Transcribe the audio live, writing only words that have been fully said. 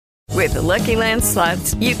With the Lucky Land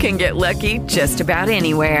Slots, you can get lucky just about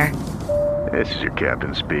anywhere. This is your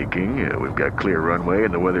captain speaking. We've got clear runway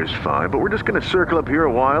and the weather's fine, but we're just going to circle up here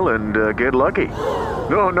a while and get lucky.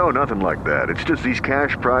 No, nothing like that. It's just these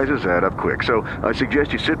cash prizes add up quick. So I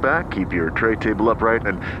suggest you sit back, keep your tray table upright,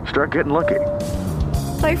 and start getting lucky.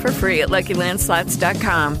 Play for free at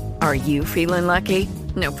LuckyLandSlots.com. Are you feeling lucky?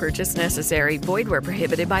 No purchase necessary. Void where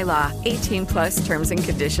prohibited by law. 18 plus terms and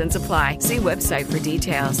conditions apply. See website for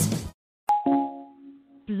details.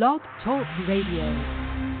 Blog Talk Radio.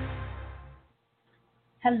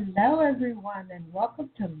 Hello, everyone, and welcome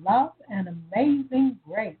to Love and Amazing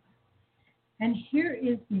Grace. And here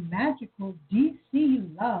is the magical DC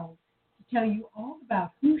Love to tell you all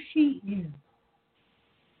about who she is.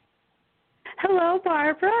 Hello,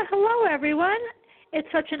 Barbara. Hello, everyone. It's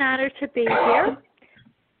such an honor to be here.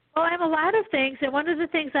 Well, I'm a lot of things, and one of the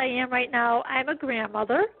things I am right now, I'm a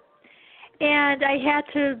grandmother, and I had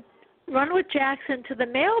to run with Jackson to the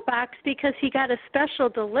mailbox because he got a special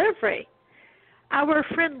delivery. Our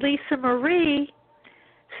friend Lisa Marie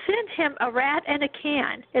sent him a rat in a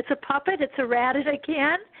can. It's a puppet. It's a rat in a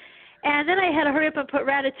can. And then I had to hurry up and put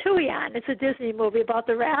Ratatouille on. It's a Disney movie about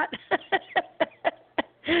the rat.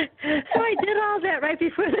 So I did all that right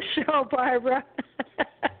before the show, Barbara.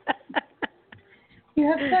 You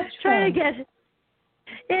have such fun. Trying to get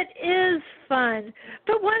it is fun.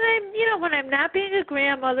 But when I'm not being a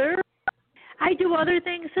grandmother, I do other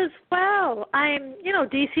things as well. I'm,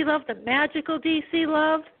 DC Love, the magical DC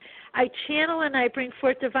Love. I channel and I bring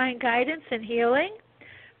forth divine guidance and healing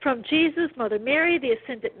from Jesus, Mother Mary, the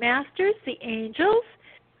Ascended Masters, the angels,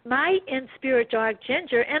 my in-spirit dog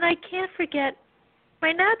Ginger, and I can't forget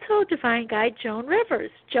my not-so-divine guide, Joan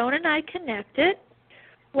Rivers. Joan and I connected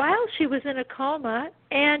while she was in a coma,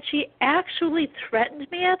 and she actually threatened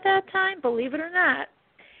me at that time, believe it or not.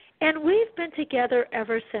 And we've been together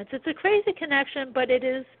ever since. It's a crazy connection, but it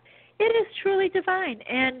is truly divine.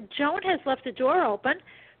 And Joan has left the door open.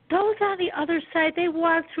 Those on the other side, they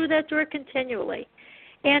walk through that door continually.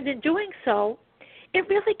 And in doing so, it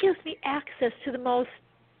really gives me access to the most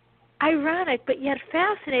ironic but yet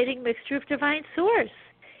fascinating mixture of divine source.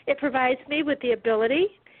 It provides me with the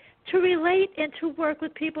ability to relate and to work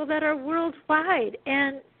with people that are worldwide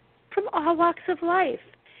and from all walks of life.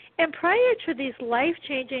 And prior to these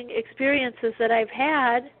life-changing experiences that I've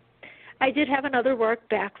had, I did have another work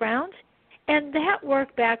background, and that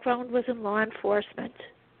work background was in law enforcement.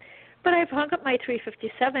 But I've hung up my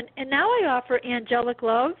 357, and now I offer angelic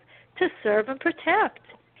love to serve and protect.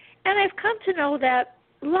 And I've come to know that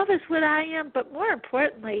love is what I am, but more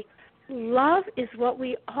importantly, love is what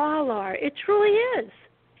we all are. It truly is.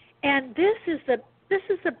 And this is the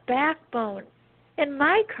backbone in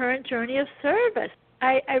my current journey of service.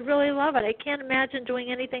 I really love it. I can't imagine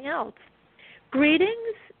doing anything else.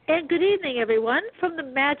 Greetings and good evening, everyone, from the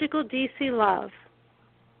magical DC Love.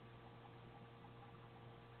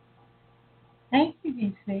 Thank you,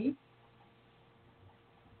 DC.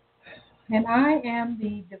 And I am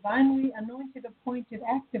the divinely anointed, appointed,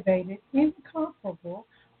 activated, incomparable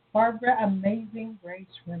Barbara Amazing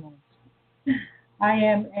Grace Reynolds. I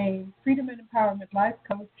am a freedom and empowerment life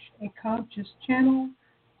coach, a conscious channel,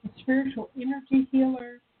 a spiritual energy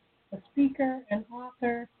healer, a speaker, an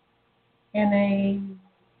author, and a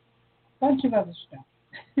bunch of other stuff.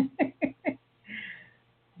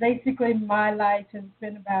 Basically, my life has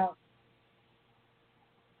been about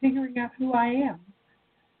figuring out who I am,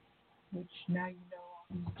 which now you know all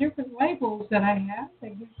these different labels that I have.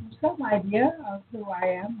 That gives you some idea of who I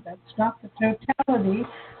am. That's not the totality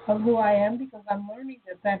of who I am, because I'm learning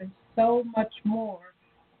that is so much more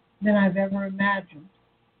than I've ever imagined.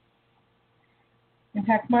 In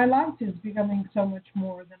fact, my life is becoming so much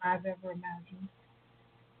more than I've ever imagined.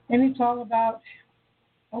 And it's all about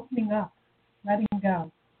opening up, letting go,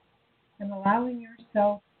 and allowing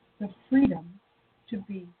yourself the freedom to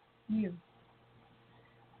be you.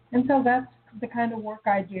 And so that's the kind of work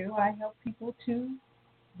I do. I help people to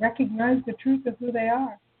recognize the truth of who they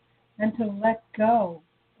are and to let go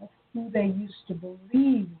of who they used to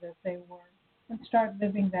believe that they were and start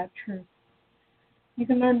living that truth. You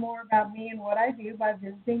can learn more about me and what I do by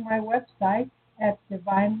visiting my website at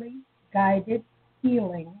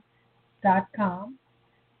divinelyguidedhealing.com.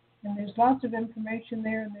 And there's lots of information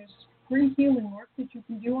there, and there's free healing work that you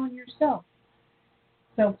can do on yourself.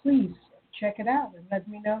 So please check it out and let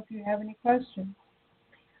me know if you have any questions.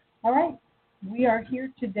 All right, we are here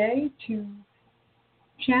today to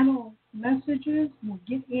channel messages and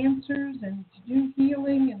get answers and to do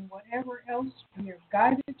healing and whatever else we are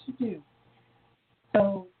guided to do.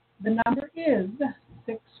 So the number is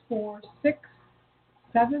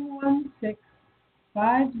 646-716-6622.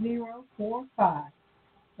 5045.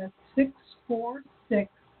 That's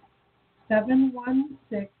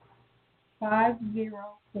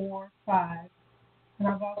 646-716-5045. And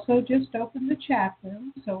I've also just opened the chat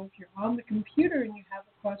room, so if you're on the computer and you have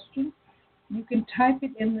a question, you can type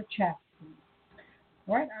it in the chat room.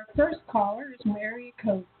 All right, our first caller is area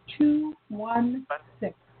code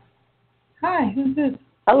 216. Hi, who's this?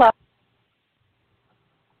 Hello.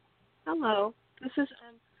 Hello. This is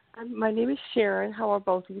my name is Sharon. How are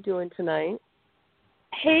both of you doing tonight?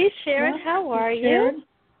 Hey, Sharon. How are Sharon? you?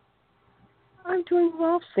 I'm doing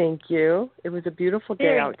well, thank you. It was a beautiful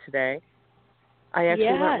day out today. I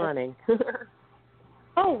actually went running.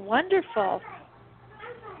 Oh, wonderful.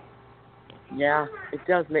 Yeah, it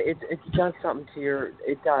does. It does something to your.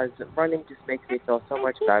 It does. Running just makes me feel so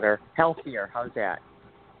much better, healthier. How's that?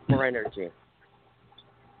 More energy.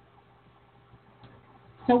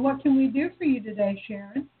 So what can we do for you today,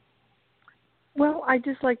 Sharon? Well, I'd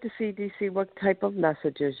just like to see, DC, what type of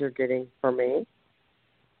messages you're getting for me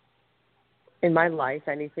in my life.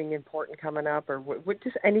 Anything important coming up, or what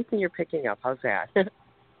just anything you're picking up. How's that?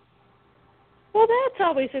 Well, that's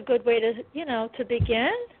always a good way to, to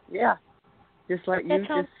begin. Yeah. Just let you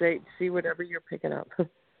see whatever you're picking up.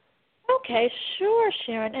 Okay, sure,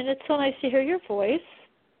 Sharon. And it's so nice to hear your voice.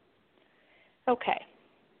 Okay.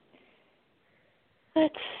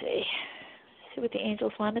 Let's see. See what the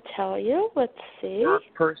angels want to tell you. Let's see.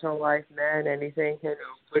 Personal life, men, anything.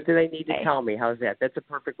 What do they need to tell me? How's that? That's a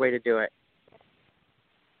perfect way to do it.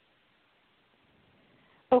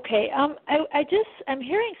 Okay. I'm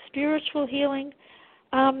hearing spiritual healing.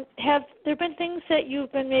 Have there been things that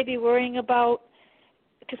you've been maybe worrying about?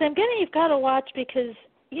 Because I'm getting you've got to watch because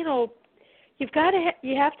you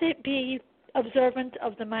have to be observant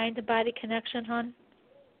of the mind and body connection, hon.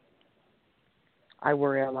 I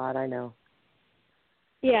worry a lot, I know.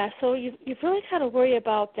 Yeah, so you've really got to worry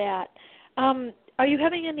about that. Are you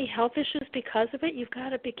having any health issues because of it? You've got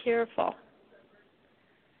to be careful.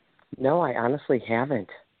 No, I honestly haven't.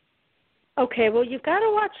 Okay, well, you've got to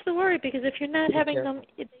watch the worry because if you're not having them,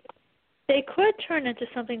 they could turn into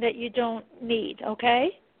something that you don't need,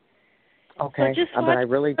 okay? Okay, so but I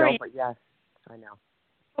really don't, but yes, I know.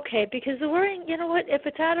 Okay, because the worrying, you know what, if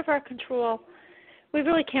it's out of our control, we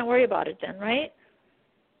really can't worry about it then, right?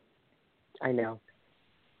 I know.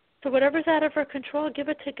 So whatever's out of our control, give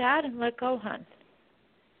it to God and let go, hon.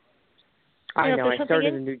 I know. I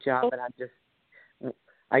started a new job, and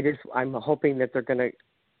I'm hoping that they're going to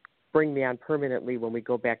bring me on permanently when we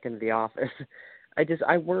go back into the office.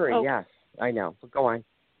 I worry, yes. I know. But go on.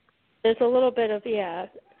 There's a little bit of, Okay.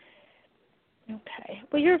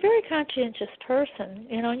 Well, you're a very conscientious person,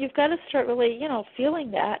 and you've got to start really,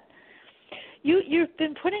 feeling that. You've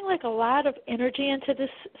been putting like a lot of energy into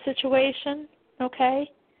this situation, okay?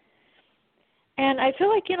 And I feel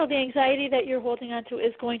like, the anxiety that you're holding on to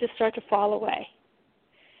is going to start to fall away.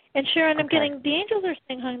 And Sharon, I'm getting, the angels are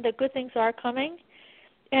saying, hon, that good things are coming.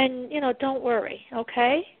 And, don't worry,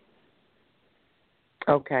 okay?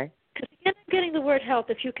 Okay. Because again, I'm getting the word health.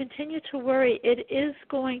 If you continue to worry, it is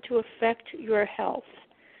going to affect your health,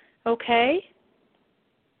 okay?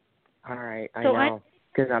 All right, I know.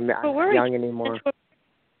 Because I'm not young anymore.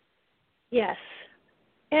 Yes.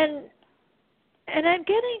 And I'm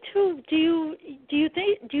getting to, do you do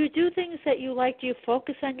things that you like? Do you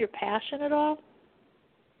focus on your passion at all?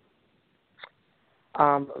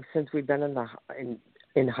 Since we've been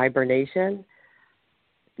in hibernation,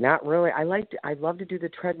 not really. I love to do the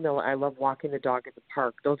treadmill. I love walking the dog at the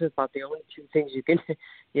park. Those are about the only two things you can,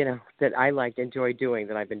 that I enjoy doing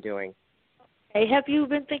that I've been doing. Okay. Have you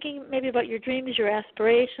been thinking maybe about your dreams, your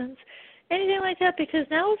aspirations, anything like that? Because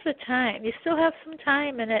now is the time. You still have some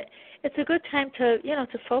time, and it's a good time to,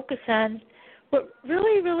 to focus on what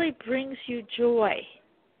really, really brings you joy.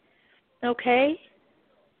 Okay?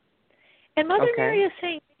 And Mother Mary is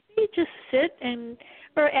saying, maybe just sit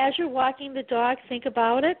or as you're walking the dog, think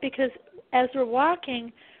about it, because as we're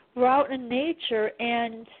walking, we're out in nature,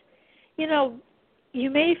 and, you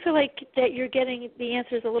may feel like that you're getting the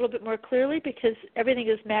answers a little bit more clearly because everything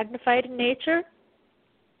is magnified in nature.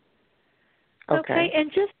 Okay, and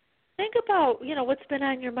just think about, what's been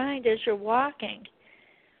on your mind as you're walking,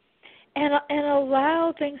 and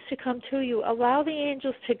allow things to come to you. Allow the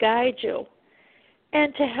angels to guide you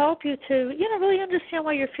and to help you to, really understand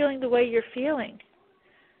why you're feeling the way you're feeling,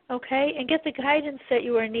 okay, and get the guidance that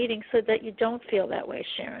you are needing so that you don't feel that way,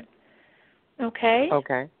 Sharon, okay?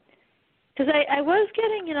 Okay. Because I was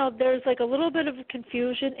getting, there's like a little bit of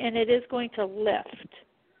confusion, and it is going to lift.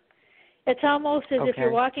 It's almost as if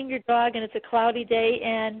you're walking your dog and it's a cloudy day,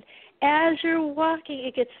 and as you're walking,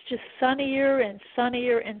 it gets just sunnier and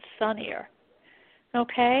sunnier and sunnier.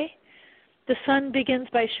 Okay? The sun begins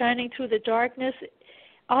by shining through the darkness.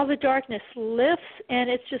 All the darkness lifts, and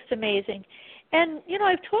it's just amazing. And,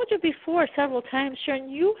 I've told you before several times, Sharon,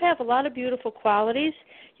 you have a lot of beautiful qualities.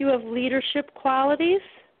 You have leadership qualities.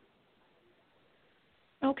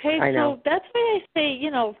 Okay, I know. so that's why I say,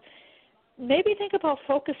 maybe think about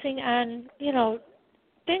focusing on,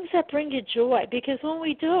 things that bring you joy. Because when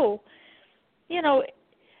we do,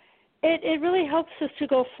 it really helps us to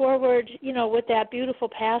go forward, with that beautiful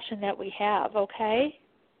passion that we have, okay?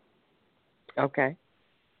 Okay.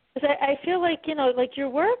 Because I feel like, like your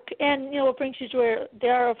work and, what brings you joy,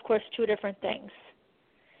 there are, of course, two different things.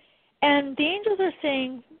 And the angels are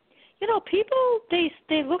saying, people,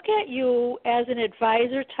 they look at you as an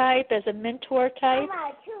advisor type, as a mentor type.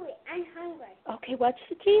 Mama, I'm hungry. Okay, watch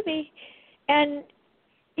the TV. And,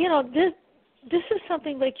 this is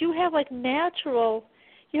something like you have natural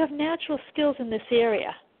skills in this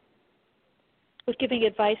area with giving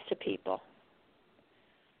advice to people.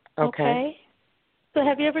 Okay? So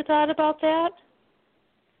have you ever thought about that?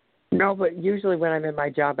 No, but usually when I'm in my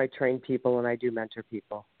job, I train people and I do mentor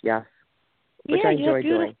people. Yes, which Yeah, I enjoy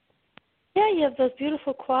doing. Yeah, you have those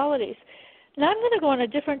beautiful qualities. Now I'm going to go in a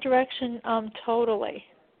different direction totally.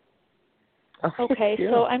 Okay,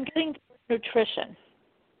 yeah. so I'm getting nutrition.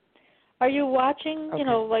 Are you watching,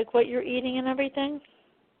 like what you're eating and everything?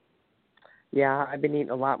 Yeah, I've been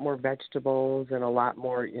eating a lot more vegetables and a lot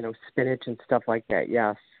more, spinach and stuff like that,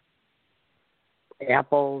 yes.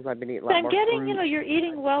 Apples, I've been eating a lot I'm more getting, fruit. you're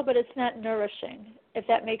eating well, but it's not nourishing, if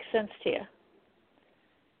that makes sense to you.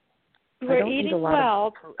 You're eating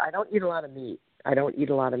well. I don't eat a lot of meat. And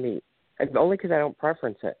only because I don't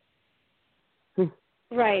preference it.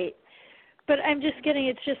 Right. But I'm just getting,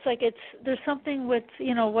 it's just like there's something with,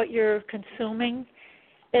 what you're consuming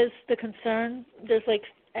is the concern. There's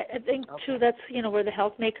I think, too, that's, where the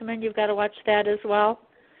health may come in. You've got to watch that as well.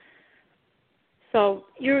 So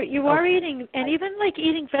you are eating, and even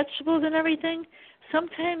eating vegetables and everything,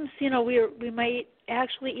 sometimes, we might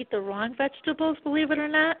actually eat the wrong vegetables, believe it or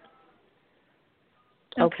not.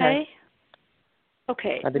 Okay.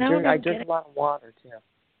 I've been I drink a lot of water, too.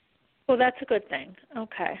 Well, that's a good thing.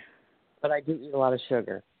 Okay. But I do eat a lot of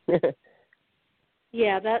sugar.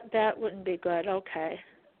 Yeah, that wouldn't be good. Okay.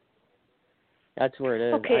 That's where it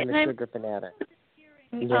is. Okay, I'm a sugar fanatic.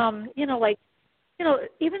 Even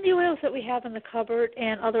the oils that we have in the cupboard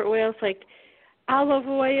and other oils like olive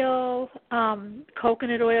oil,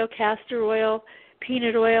 coconut oil, castor oil,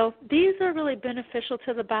 peanut oil, these are really beneficial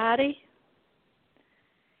to the body.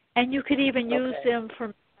 And you could even use them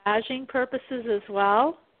for massaging purposes as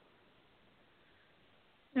well.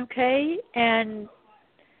 Okay? And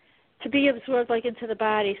to be absorbed into the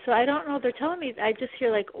body. So I don't know, they're telling me, I just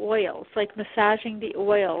hear oils, massaging the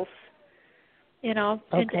oils,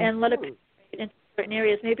 and let it be in certain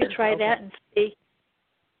areas. Maybe try that and see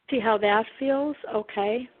how that feels.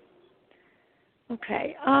 Okay.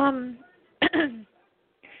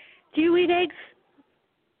 Do you eat eggs?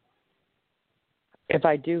 If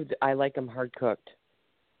I do, I like them hard cooked.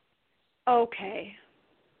 Okay.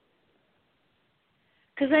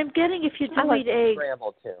 Because I'm getting, if you do I eat eggs.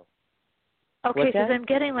 Scrambled too. Okay, because I'm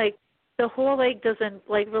getting the whole egg doesn't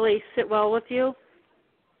really sit well with you.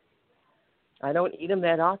 I don't eat them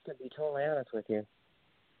that often, to be totally honest with you.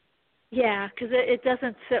 Yeah, because it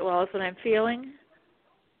doesn't sit well is what I'm feeling.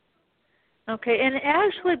 Okay, and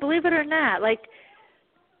actually, believe it or not,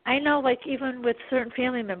 I know even with certain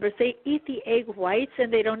family members, they eat the egg whites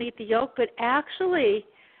and they don't eat the yolk, but actually,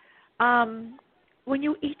 when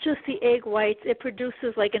you eat just the egg whites, it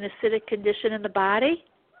produces an acidic condition in the body.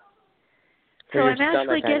 So I'm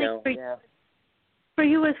actually getting for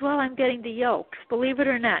you as well. I'm getting the yolks. Believe it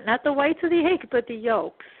or not the whites of the egg, but the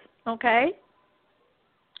yolks. Okay.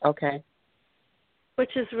 Okay.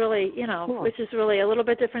 Which is really, which is really a little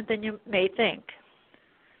bit different than you may think.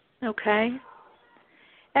 Okay.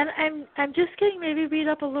 And I'm just getting maybe read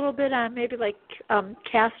up a little bit on maybe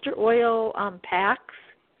castor oil packs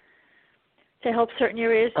to help certain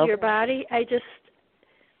areas of your body.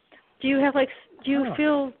 Do you have do you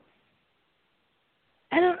feel?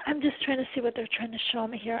 I'm just trying to see what they're trying to show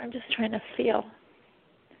me here. I'm just trying to feel.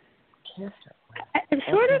 I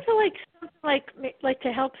sort of feel something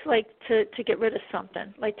to help to get rid of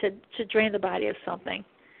something, to drain the body of something,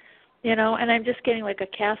 and I'm just getting a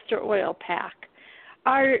castor oil pack.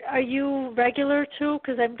 Are you regular too?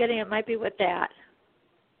 Because I'm getting it might be with that.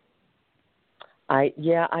 I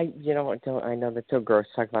know that's so gross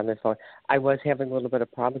to talk about on this phone. I was having a little bit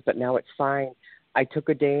of problems, but now it's fine. I took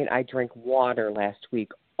a day and I drank water last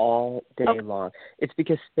week all day long. It's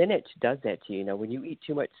because spinach does that to you. When you eat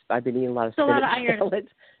too much, I've been eating a lot of spinach salads.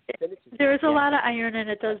 There is a lot of iron, and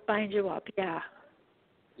it does bind you up. Yeah.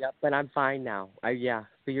 Yep, but I'm fine now.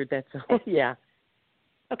 Figured that. So yeah.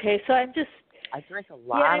 Okay, so I drink a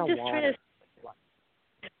lot of water. Trying to.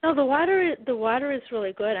 No, the water is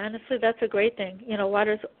really good. Honestly, that's a great thing.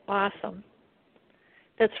 Water's awesome.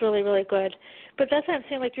 That's really, really good. But that's what I'm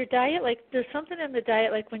saying. Like your diet, like there's something in the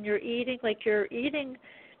diet, like when you're eating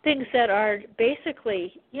things that are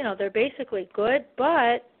basically, they're basically good,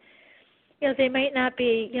 but they might not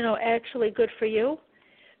be, actually good for you.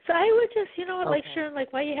 So I would just, like Sharon,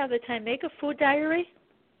 like while you have the time, make a food diary.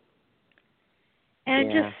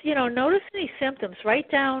 And just, notice any symptoms. Write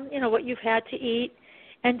down, what you've had to eat.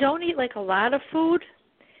 And don't eat like a lot of food.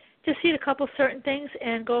 Just eat a couple certain things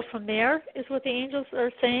and go from there, is what the angels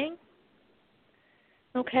are saying.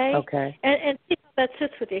 Okay? Okay. And see how that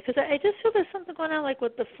sits with you. Because I just feel there's something going on like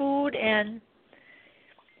with the food. And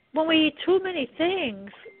when we eat too many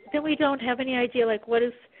things, then we don't have any idea like what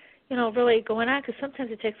is, really going on. Because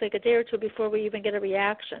sometimes it takes like a day or two before we even get a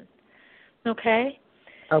reaction. Okay?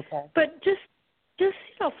 Okay. But just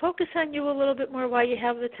focus on you a little bit more while you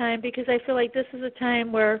have the time, because I feel like this is a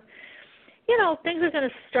time where, things are going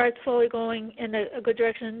to start slowly going in a good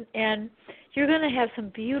direction, and you're going to have some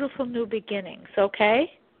beautiful new beginnings,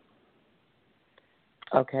 okay?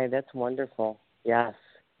 Okay, that's wonderful. Yes.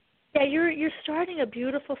 Yeah, you're starting a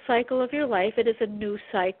beautiful cycle of your life. It is a new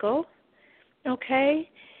cycle, okay?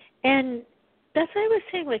 And that's what I was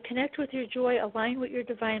saying, like connect with your joy, align with your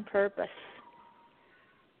divine purpose,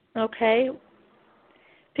 okay?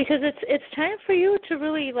 Because it's time for you to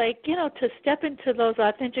really, to step into those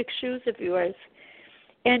authentic shoes of yours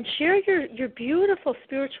and share your beautiful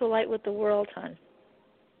spiritual light with the world, hon.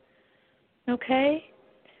 Okay?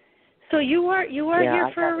 So you are here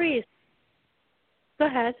for a reason. Go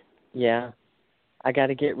ahead. Yeah. I got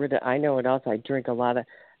to get rid of, I know what else, I drink a lot of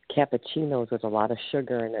cappuccinos with a lot of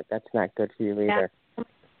sugar in it. That's not good for you either. Yeah.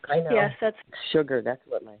 I know. Yes, that's sugar. That's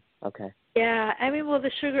what okay. Yeah, I mean, well, the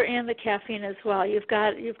sugar and the caffeine as well. You've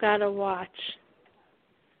got to watch.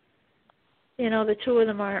 The two of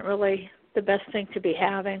them aren't really the best thing to be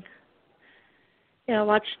having.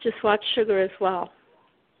 Watch sugar as well.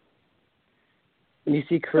 You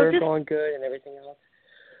see career going good and everything else?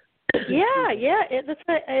 Yeah. That's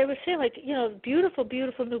what I was saying, beautiful,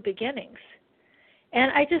 beautiful new beginnings. And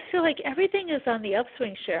I just feel like everything is on the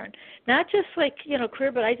upswing, Sharon. Not just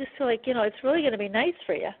career, but I just feel like, it's really going to be nice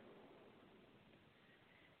for you.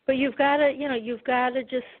 But you've got to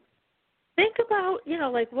just think about,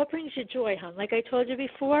 what brings you joy, hon. Like I told you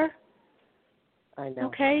before. I know.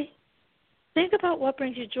 Okay? Think about what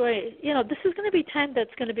brings you joy. This is going to be time that's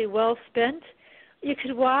going to be well spent. You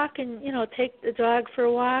could walk and, take the dog for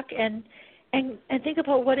a walk and think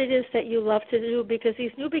about what it is that you love to do, because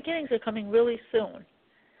these new beginnings are coming really soon.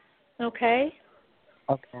 Okay?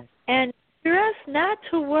 Okay. And you're asked not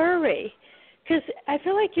to worry. Because I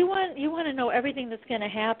feel like you want to know everything that's going to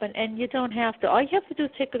happen, and you don't have to. All you have to do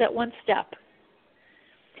is take that one step.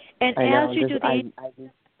 And as you do I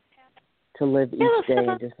need to live each day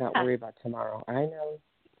and just not worry about tomorrow. I know.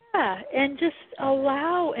 Yeah, and just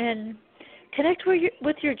allow and connect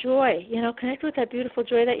with your joy. Connect with that beautiful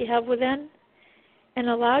joy that you have within, and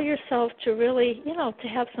allow yourself to really, to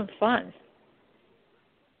have some fun.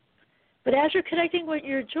 But as you're connecting with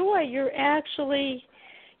your joy, you're actually,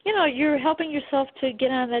 you're helping yourself to get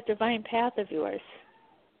on that divine path of yours.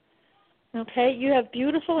 Okay? You have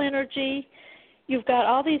beautiful energy. You've got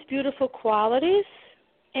all these beautiful qualities.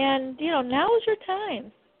 And, now is your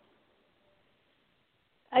time.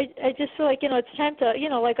 I just feel like, it's time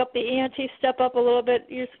to, up the ante, step up a little bit.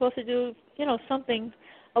 You're supposed to do, something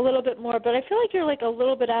a little bit more. But I feel like you're, a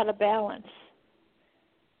little bit out of balance.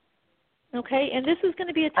 Okay? And this is going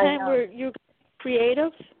to be a time where you're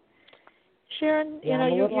creative. Sharon,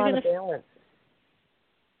 I'm you're going to balance.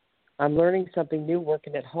 I'm learning something new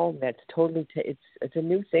working at home. That's totally it's a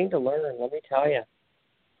new thing to learn. Let me tell you.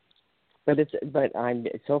 But I'm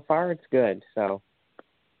so far it's good. So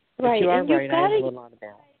right, but you are and right. I am a little out of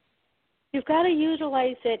balance. You've got to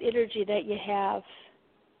utilize that energy that you have.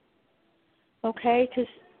 Okay,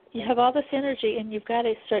 because you have all this energy, and you've got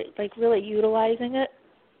to start really utilizing it.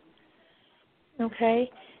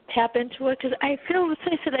 Okay. Tap into it, because I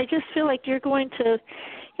just feel like you're going to,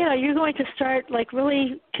 you're going to start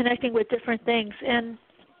really connecting with different things. And,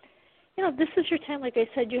 this is your time. Like I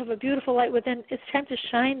said, you have a beautiful light within. It's time to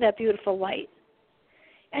shine that beautiful light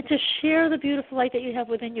and to share the beautiful light that you have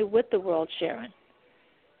within you with the world, Sharon.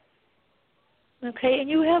 Okay, and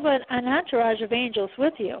you have an entourage of angels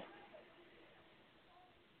with you.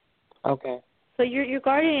 Okay. So your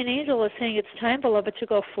guardian angel is saying it's time, beloved, to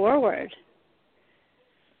go forward.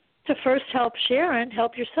 to first help Sharon,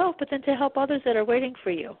 help yourself, but then to help others that are waiting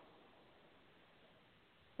for you.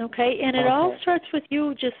 Okay? And it all starts with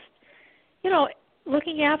you just,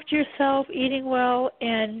 looking after yourself, eating well,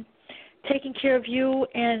 and taking care of you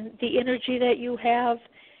and the energy that you have,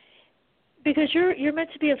 because you're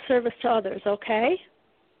meant to be of service to others, okay?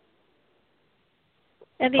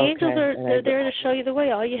 And the angels they're there to show you the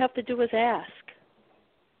way. All you have to do is ask.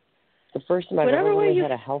 The first time I've ever really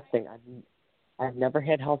had a health thing. I've never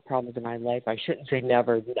had health problems in my life. I shouldn't say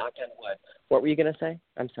never, knock on wood. What were you going to say?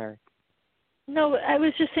 I'm sorry. No, I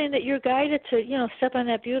was just saying that you're guided to, step on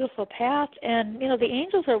that beautiful path, and, the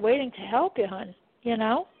angels are waiting to help you, hon,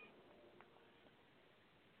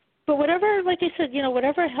 But whatever, like I said,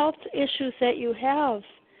 whatever health issues that you have,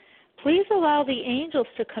 please allow the angels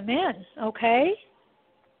to come in, okay?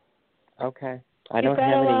 Okay. I don't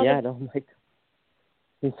have any yet. Oh, my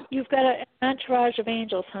God. You've got an entourage of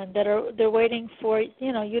angels, hon, they're waiting for,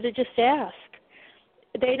 you to just ask.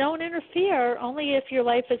 They don't interfere. Only if your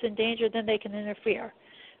life is in danger, then they can interfere.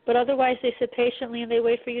 But otherwise, they sit patiently and they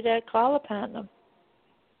wait for you to call upon them.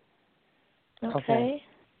 Okay?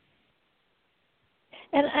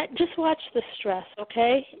 And just watch the stress,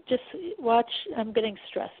 okay? Just watch. I'm getting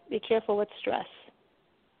stressed. Be careful with stress.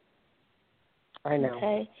 I know.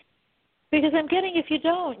 Okay? Because I'm getting, if you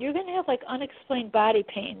don't, you're going to have, unexplained body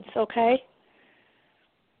pains, okay?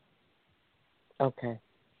 Okay.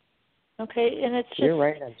 Okay, and it's just... You're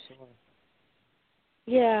right, I'm sure.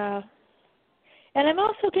 Yeah. And I'm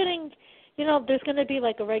also getting, there's going to be,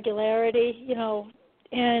 a regularity,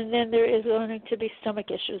 and then there is going to be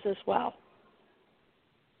stomach issues as well.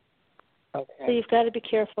 Okay. So you've got to be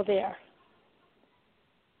careful there.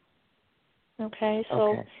 Okay,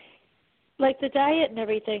 so the diet and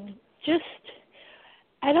everything, just,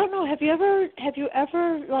 I don't know, have you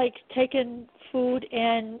ever taken food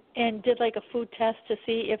and did a food test to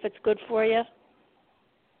see if it's good for you?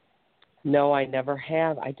 No, I never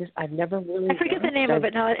have. I've never really. I forget the name of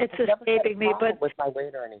it now. It's escaping me, but with my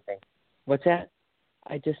weight or anything. What's that?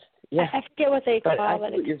 I forget what they call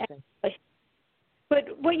it. What you're saying. But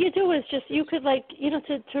what you do is just, you could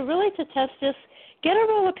to test this, get a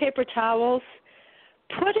roll of paper towels,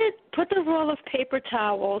 put the roll of paper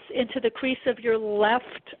towels into the crease of your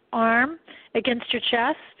left arm against your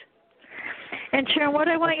chest. And Sharon, what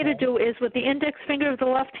I want you to do is with the index finger of the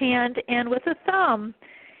left hand and with the thumb,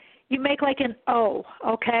 you make an O,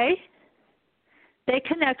 okay? They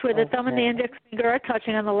connect where the thumb and the index finger are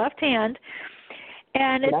touching on the left hand.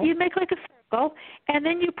 And you make a circle, and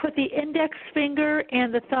then you put the index finger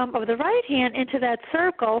and the thumb of the right hand into that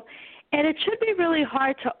circle, and it should be really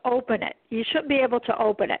hard to open it. You shouldn't be able to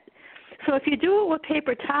open it. So if you do it with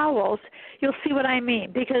paper towels, you'll see what I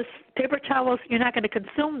mean, because paper towels, you're not going to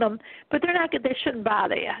consume them, but they shouldn't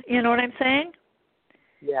bother you. You know what I'm saying?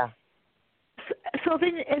 Yeah. So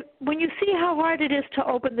then when you see how hard it is to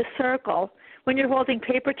open the circle, when you're holding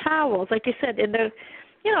paper towels, like you said, in the,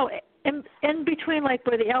 in between, where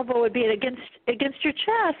the elbow would be against your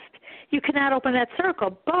chest, you cannot open that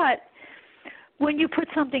circle. But when you put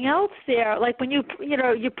something else there, when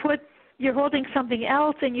you're holding something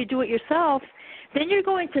else and you do it yourself, then you're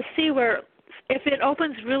going to see where if it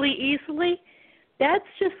opens really easily, that's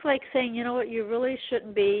just like saying, you know what, you really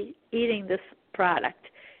shouldn't be eating this product,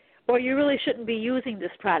 or you really shouldn't be using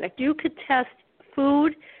this product. You could test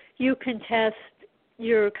food, you can test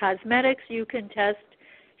your cosmetics, you can test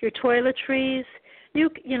your toiletries, your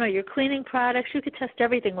cleaning products. You could test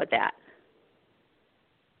everything with that.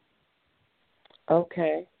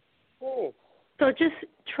 Okay. So just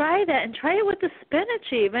try that, and try it with the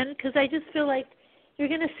spinach even, because I just feel like you're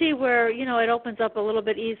going to see where, it opens up a little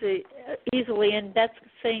bit easily, and that's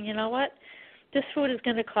saying, you know what, this food is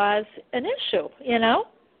going to cause an issue,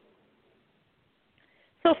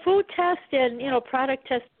 So food test and, product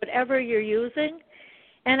test whatever you're using,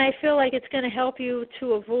 and I feel like it's going to help you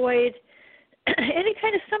to avoid any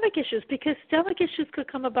kind of stomach issues, because stomach issues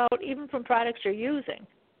could come about even from products you're using.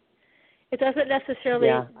 It doesn't necessarily,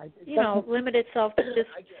 limit itself to just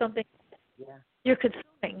something you're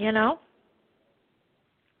consuming,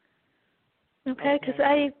 Okay, because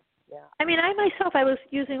I myself, I was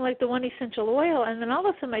using the one essential oil, and then all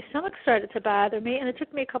of a sudden my stomach started to bother me, and it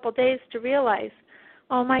took me a couple of days to realize,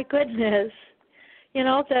 oh my goodness,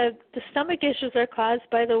 the stomach issues are caused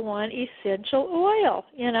by the one essential oil,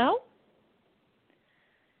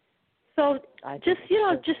 So just be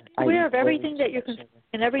aware of everything that you're consuming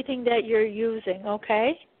and everything that you're using,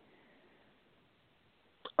 okay?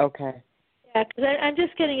 Okay. Yeah, because I'm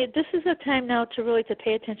just getting it. This is a time now to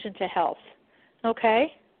pay attention to health,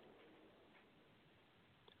 okay?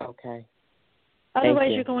 Okay.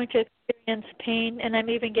 Otherwise, you're going to experience pain, and I'm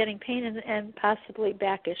even getting pain and possibly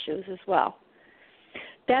back issues as well.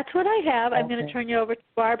 That's what I have. I'm going to turn you over to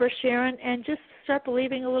Barbara, Sharon, and just start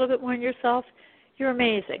believing a little bit more in yourself. You're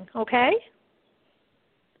amazing, okay?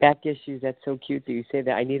 Back issues, that's so cute that you say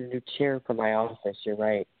that. I need a new chair for my office. You're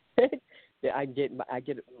right. I get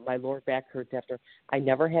my lower back hurts after. I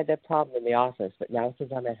never had that problem in the office, but now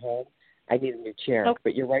since I'm at home, I need a new chair. Okay.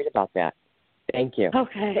 But you're right about that. Thank you.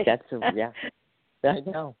 Okay. Yeah. I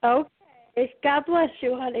know. Okay. God bless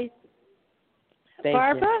you, honey. Thank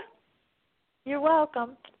Barbara? you. You're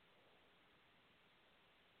welcome.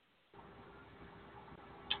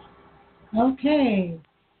 Okay.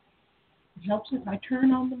 It helps if I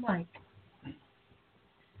turn on the mic.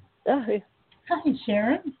 Oh, yeah. Hi,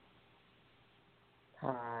 Sharon.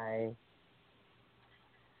 Hi.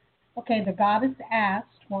 Okay, the goddess asked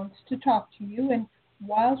wants to talk to you, and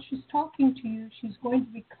while she's talking to you, she's going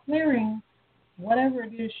to be clearing whatever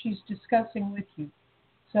it is she's discussing with you.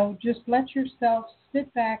 So just let yourself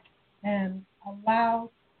sit back and allow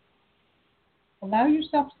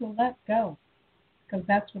yourself to let go, because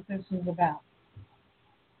that's what this is about.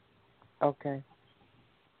 Okay.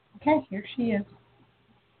 Okay, here she is.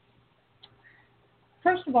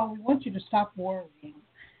 First of all, we want you to stop worrying.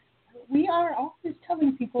 We are always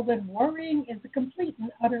telling people that worrying is a complete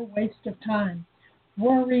and utter waste of time.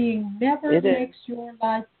 Worrying never makes your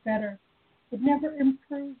life better. It never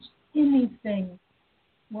improves anything.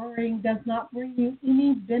 Worrying does not bring you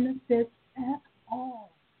any benefits at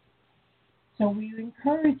all. So we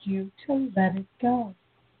encourage you to let it go.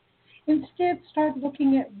 Instead, start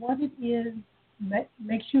looking at what it is that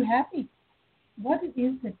makes you happy, what it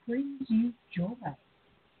is that brings you joy.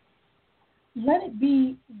 Let it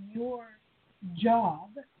be your job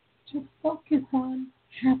to focus on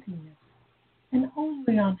happiness and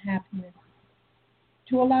only on happiness,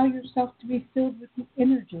 to allow yourself to be filled with the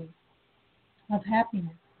energy of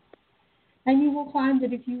happiness. And you will find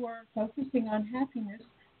that if you are focusing on happiness,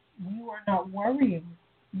 you are not worrying.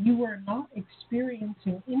 You are not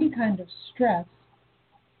experiencing any kind of stress.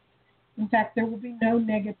 In fact, there will be no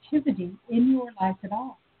negativity in your life at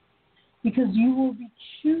all, because you will be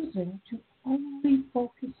choosing to only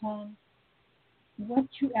focus on what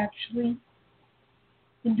you actually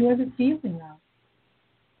enjoy the feeling of.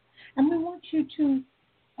 And we want you to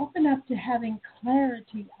open up to having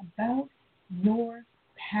clarity about your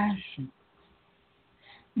passions.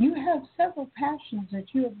 You have several passions that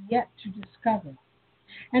you have yet to discover.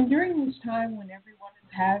 And during this time when everyone is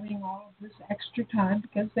having all of this extra time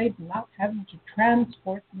because they're not having to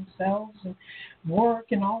transport themselves and work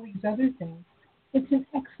and all these other things, it's an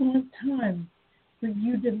excellent time for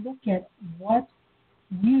you to look at what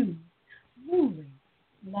you truly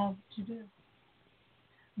love to do.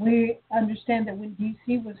 We understand that when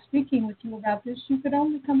DC was speaking with you about this, you could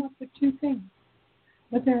only come up with two things,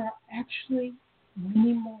 but there are actually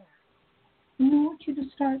many more. And we want you to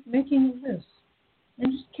start making a list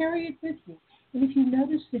and just carry it with you. And if you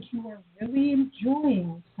notice that you are really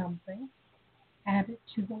enjoying something, add it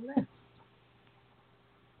to the list.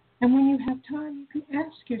 And when you have time, you can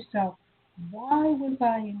ask yourself, why was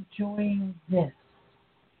I enjoying this?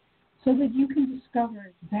 So that you can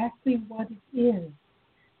discover exactly what it is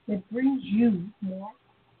that brings you more,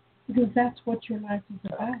 because that's what your life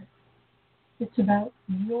is about. It's about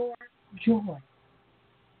your joy.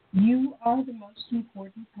 You are the most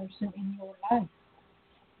important person in your life.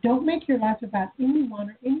 Don't make your life about anyone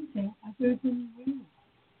or anything other than you.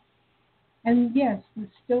 And yes, this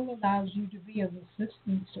still allows you to be of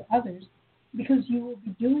assistance to others, because you will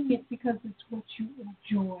be doing it because it's what you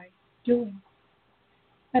enjoy doing.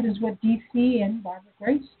 That is what DC and Barbara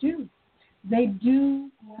Grace do. They do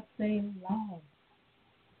what they love.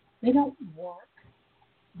 They don't work.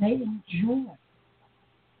 They enjoy.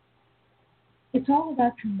 It's all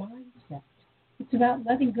about your mindset. It's about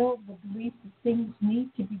letting go of the belief that things need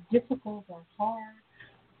to be difficult or hard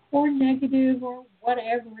or negative or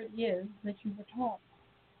whatever it is that you were taught.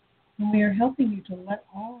 And we are helping you to let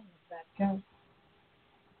all of that go,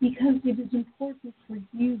 because it is important for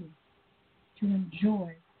you to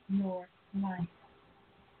enjoy your life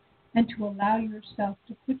and to allow yourself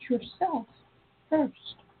to put yourself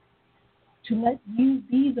first, to let you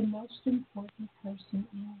be the most important person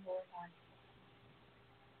in your life.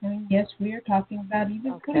 And yes, we are talking about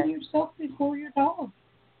even putting yourself before your dog.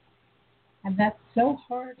 And that's so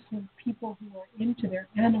hard for people who are into their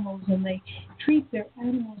animals, and they treat their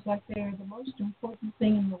animals like they are the most important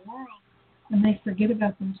thing in the world, and they forget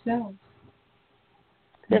about themselves.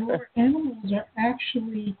 Your animals are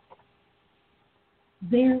actually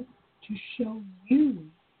there to show you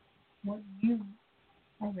what you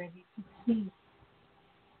are ready to see.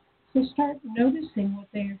 So start noticing what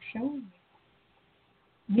they are showing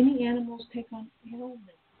you. Many animals take on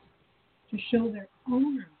ailments to show their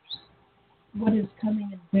owners what is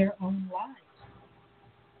coming in their own lives.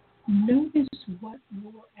 Notice what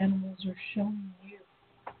your animals are showing you.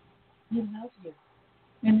 They love you,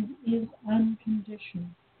 and it is unconditional.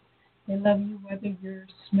 They love you whether you're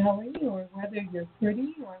smelly or whether you're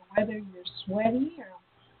pretty or whether you're sweaty or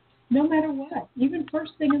no matter what. Even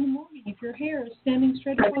first thing in the morning, if your hair is standing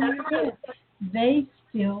straight up on your head, they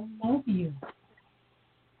still love you.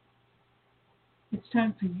 It's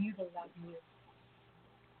time for you to love you.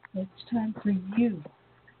 It's time for you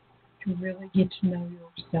to really get to know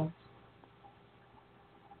yourself.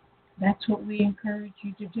 That's what we encourage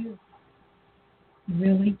you to do.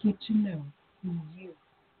 Really get to know who you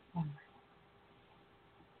are.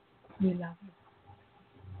 We love you.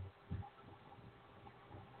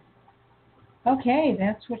 Okay,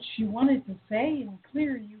 that's what she wanted to say and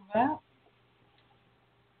clear you up.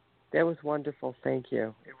 That was wonderful. Thank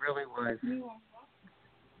you. It really was. You are welcome.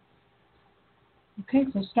 Okay,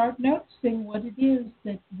 so start noticing what it is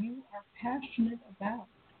that you are passionate about.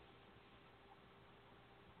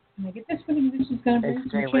 And I get this feeling this is going to bring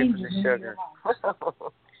some changes in your life.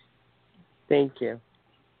 Thank you.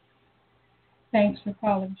 Thanks for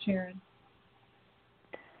calling, Sharon.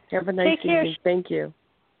 Have a nice evening. Thank you.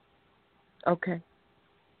 Okay.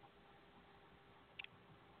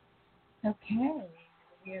 Okay.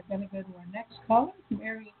 We are going to go to our next caller from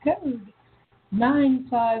area code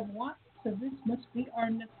 951. So this must be our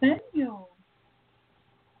Nathaniel.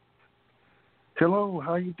 Hello,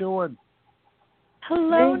 how you doing?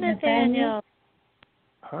 Hello, Hey, Nathaniel.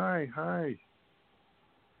 Hi.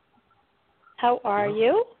 How are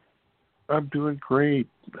you? I'm doing great.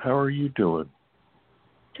 How are you doing?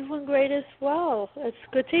 Doing great as well. It's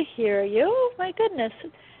good to hear you. My goodness.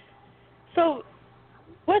 So,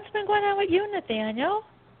 what's been going on with you, Nathaniel?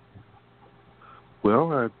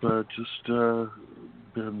 Well, I've just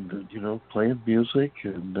been, playing music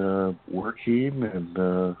and working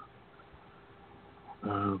and,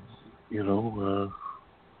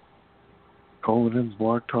 calling in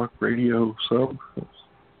Blog Talk Radio some.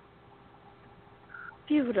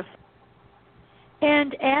 Beautiful.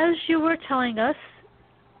 And as you were telling us,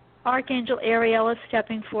 Archangel Ariel is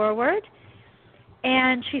stepping forward,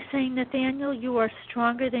 and she's saying, Nathaniel, you are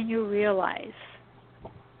stronger than you realize.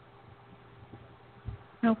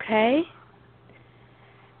 Okay?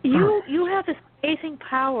 You have this amazing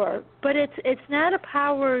power, but it's not a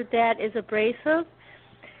power that is abrasive.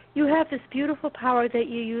 You have this beautiful power that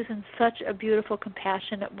you use in such a beautiful,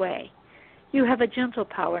 compassionate way. You have a gentle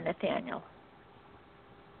power, Nathaniel.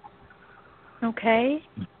 Okay?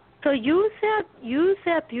 So use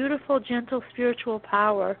that beautiful, gentle, spiritual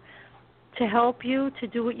power to help you to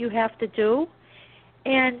do what you have to do.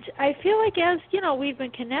 And I feel like as, we've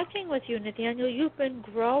been connecting with you, Nathaniel, you've been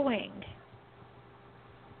growing.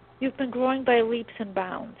 You've been growing by leaps and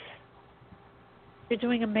bounds. You're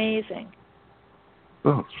doing amazing.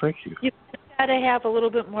 Oh, thank you. You've got to have a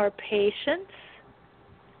little bit more patience.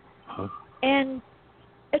 Huh? And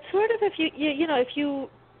it's sort of if you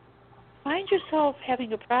find yourself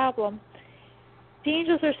having a problem, the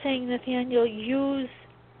angels are saying, Nathaniel, use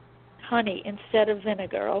honey instead of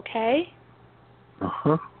vinegar, okay?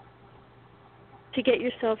 Uh-huh. To get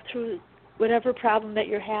yourself through whatever problem that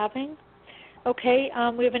you're having. Okay,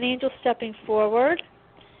 we have an angel stepping forward.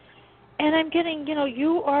 And I'm getting,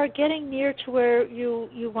 you are getting near to where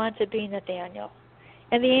you want to be, Nathaniel.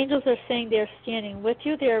 And the angels are saying they're standing with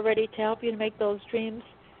you. They're ready to help you to make those dreams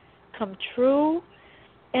come true.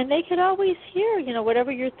 And they could always hear,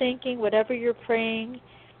 whatever you're thinking, whatever you're praying.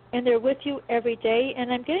 And they're with you every day.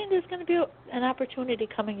 And I'm getting there's going to be an opportunity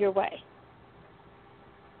coming your way.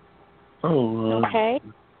 Oh, okay.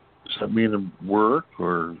 Does that mean work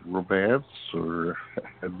or romance or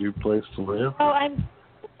a new place to live? Oh,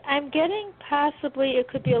 I'm getting possibly it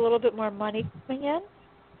could be a little bit more money coming in.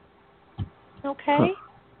 Okay?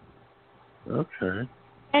 Huh. Okay.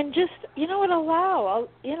 And just, allow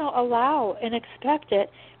and expect it.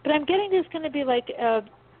 But I'm getting there's going to be like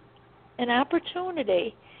an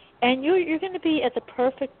opportunity, and you're going to be at the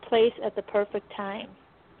perfect place at the perfect time.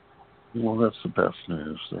 Well, that's the best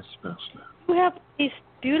news. You have these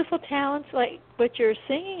beautiful talents, like with your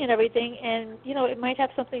singing and everything, and, it might have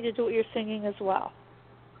something to do with your singing as well.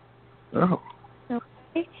 Oh.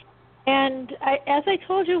 Okay. And as I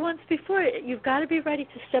told you once before, you've got to be ready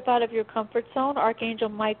to step out of your comfort zone. Archangel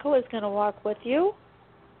Michael is going to walk with you.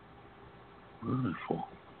 Wonderful.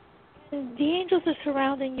 And the angels are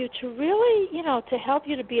surrounding you to really, to help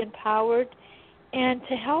you to be empowered and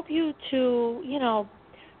to help you to,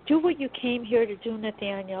 do what you came here to do,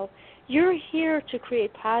 Nathaniel. You're here to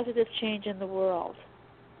create positive change in the world.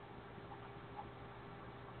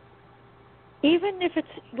 Even if it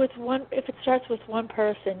starts with one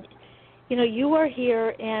person, you are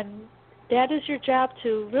here, and that is your job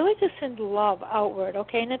to really just send love outward.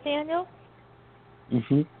 Okay, Nathaniel?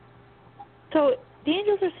 Mhm. So the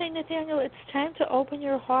angels are saying, Nathaniel, it's time to open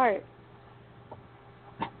your heart.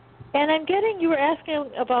 And I'm getting, you were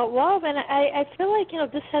asking about love, and I feel like,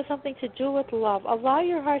 this has something to do with love. Allow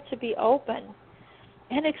your heart to be open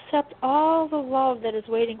and accept all the love that is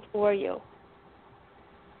waiting for you.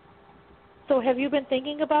 So have you been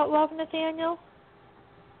thinking about love, Nathaniel?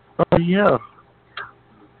 Yeah.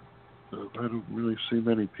 I don't really see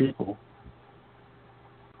many people.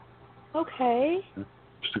 Okay.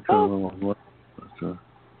 Just to come along. But,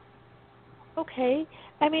 okay.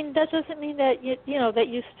 I mean, that doesn't mean that that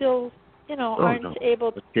you still aren't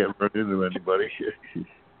able to. I can't run into anybody.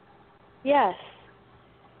 Yes.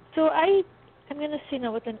 So I'm going to see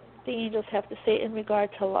now what the angels have to say in regard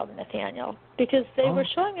to love, Nathaniel, because they were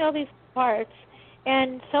showing me all these parts,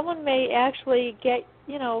 and someone may actually get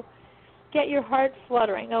your heart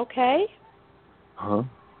fluttering. Okay. Huh?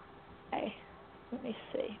 Okay. Let me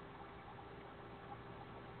see.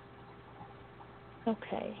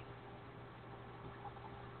 Okay.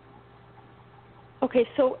 Okay,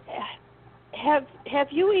 so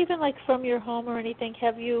have you even, like, from your home or anything,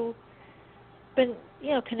 have you been,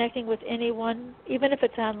 connecting with anyone, even if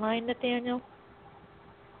it's online, Nathaniel?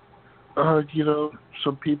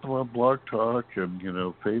 Some people on Blog Talk and,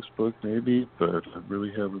 Facebook maybe, but I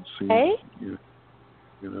really haven't seen,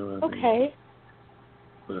 Okay.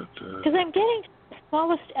 But because I'm getting the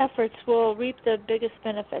smallest efforts will reap the biggest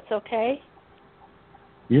benefits, okay?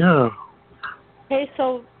 Yeah. Okay,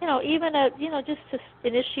 so, even just to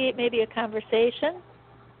initiate maybe a conversation,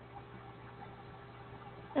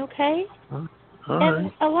 okay? All and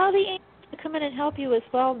right. allow the angels to come in and help you as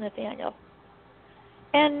well, Nathaniel.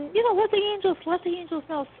 And, let the angels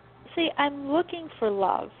know. Say, I'm looking for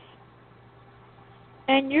love.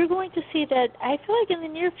 And you're going to see that, I feel like in the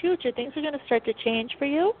near future, things are going to start to change for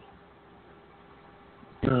you.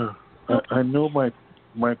 Yeah. I know my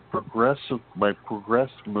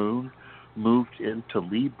progressed moon moved into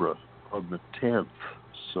Libra on the 10th,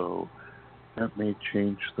 so that may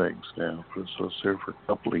change things now, because I was there for a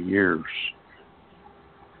couple of years.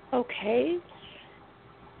 Okay.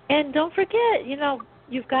 And don't forget,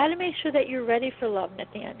 you've got to make sure that you're ready for love,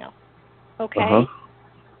 Nathaniel. Okay?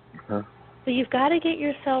 Uh-huh. So you've got to get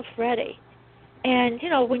yourself ready. And,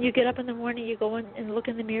 when you get up in the morning, you go in and look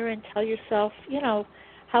in the mirror and tell yourself,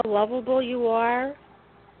 how lovable you are,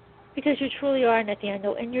 because you truly are,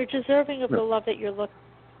 Nathaniel, and you're deserving of the love that you're looking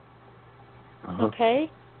for. Uh-huh. Okay?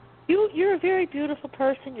 You're a very beautiful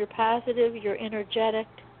person. You're positive. You're energetic.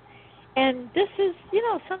 And this is,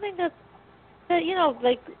 something that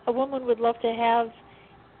like a woman would love to have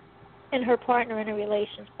in her partner in a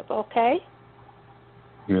relationship, okay?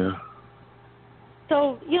 Yeah.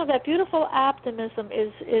 So, that beautiful optimism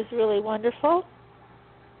is really wonderful.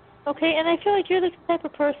 Okay, and I feel like you're the type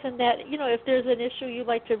of person that, if there's an issue, you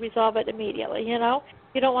like to resolve it immediately, You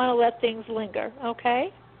don't want to let things linger,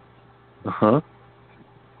 okay? Uh-huh.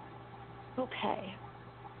 Okay.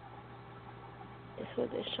 That's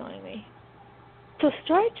what they're showing me. So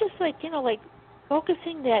start just like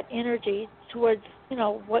focusing that energy towards,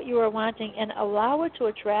 what you are wanting, and allow it to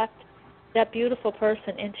attract that beautiful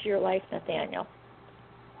person into your life, Nathaniel.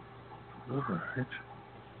 All right.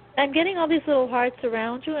 I'm getting all these little hearts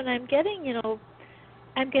around you, and I'm getting,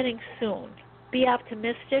 soon. Be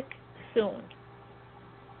optimistic soon.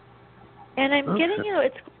 And I'm getting,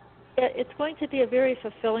 it's going to be a very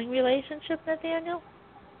fulfilling relationship, Nathaniel.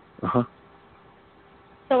 Uh-huh.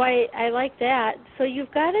 So I like that. So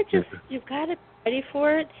you've got to you've got to be ready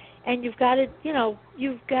for it, and you've got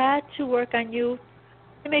to work on you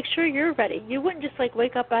to make sure you're ready. You wouldn't just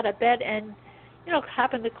wake up out of bed and,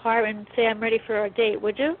 hop in the car and say, I'm ready for a date,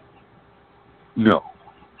 would you? No.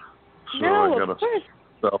 So No, I gotta of course.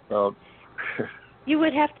 Self out.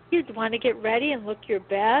 You'd want to get ready and look your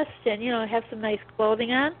best and, have some nice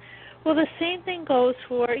clothing on. Well, the same thing goes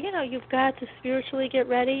for, you've got to spiritually get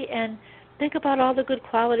ready and think about all the good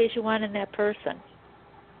qualities you want in that person.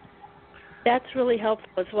 That's really helpful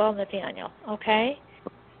as well, Nathaniel, okay?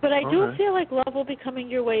 But I do feel like love will be coming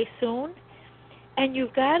your way soon, and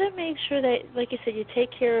you've got to make sure that, like you said, you take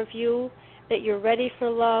care of you, that you're ready for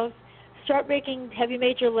love. Have you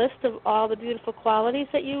made your list of all the beautiful qualities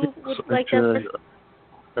that you would like that person?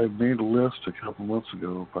 I made a list a couple months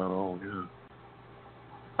ago about all,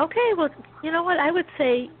 Okay, well, you know what? I would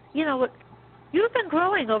say, you've been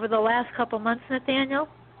growing over the last couple months, Nathaniel.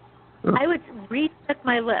 I would recheck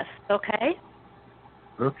my list, okay?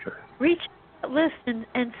 Okay. Recheck that list and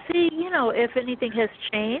see, if anything has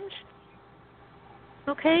changed,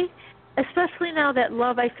 okay? Especially now that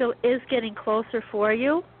love, I feel, is getting closer for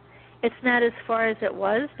you. It's not as far as it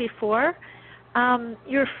was before.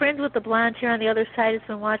 Your friend with the blonde hair on the other side has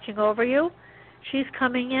been watching over you. She's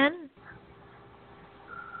coming in,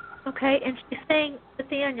 okay? And she's saying,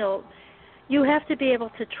 Nathaniel, you have to be able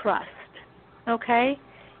to trust, okay?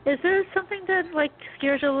 Is there something that,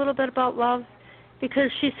 scares you a little bit about love? Because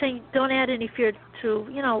she's saying don't add any fear to,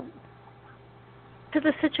 to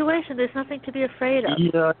the situation. There's nothing to be afraid of.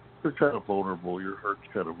 Yeah, you're kind of vulnerable. Your heart's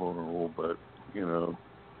kind of vulnerable, but,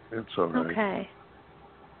 it's all right.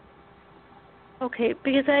 Okay,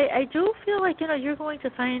 because I do feel like, you're going to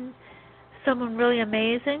find someone really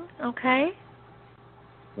amazing, okay?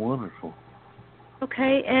 Wonderful.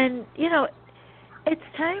 Okay, and, it's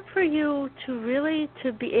time for you to really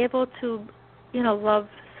to be able to, love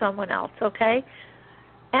someone else, okay?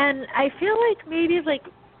 And I feel like maybe,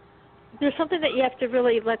 there's something that you have to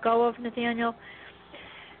really let go of, Nathaniel.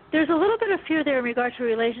 There's a little bit of fear there in regard to a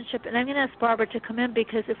relationship, and I'm going to ask Barbara to come in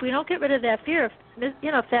because if we don't get rid of that fear,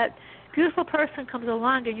 if that beautiful person comes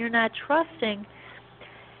along and you're not trusting,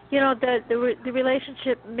 the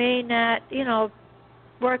relationship may not,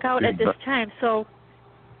 work out at this time. So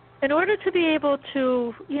in order to be able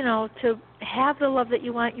to, to have the love that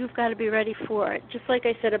you want, you've got to be ready for it. Just like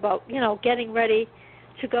I said about, getting ready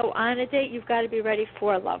to go on a date, you've got to be ready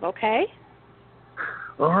for love, okay?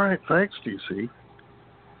 All right. Thanks, DC.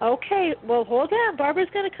 Okay. Well, hold on. Barbara's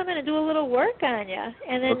going to come in and do a little work on you,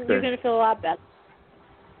 and then you're going to feel a lot better.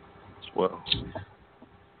 Well.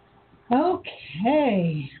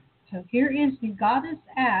 Okay. So here is the goddess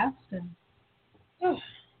asked, and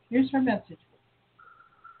here's her message.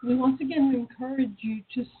 We once again encourage you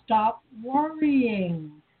to stop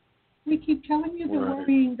worrying. We keep telling you that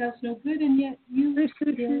worrying does no good, and yet you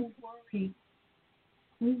still worry.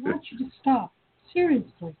 We want you to stop.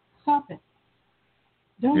 Seriously, stop it.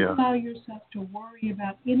 Don't allow yourself to worry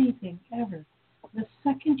about anything ever. The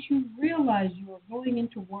second you realize you are going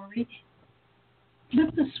into worry,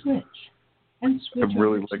 flip the switch and switch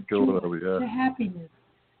over to happiness,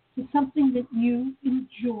 to something that you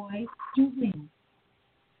enjoy doing.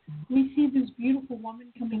 We see this beautiful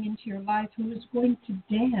woman coming into your life who is going to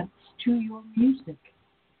dance to your music.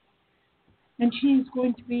 And she is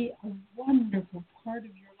going to be a wonderful part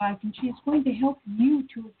of your life, and she is going to help you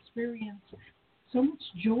to experience so much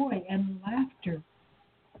joy and laughter.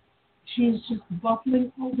 She is just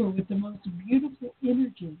bubbling over with the most beautiful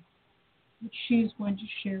energy, which she is going to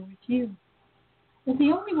share with you. But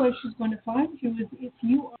the only way she's going to find you is if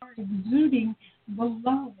you are exuding the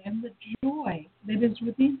love and the joy that is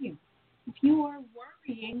within you. If you are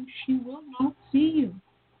worrying, she will not see you.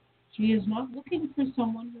 She is not looking for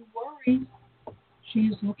someone who worries. She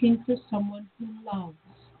is looking for someone who loves.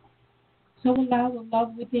 So allow the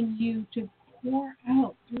love within you to pour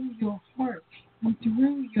out through your heart and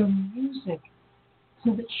through your music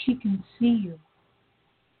so that she can see you.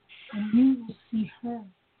 And you will see her.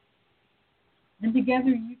 And together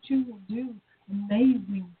you two will do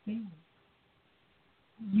amazing things.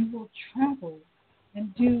 You will travel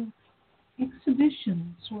and do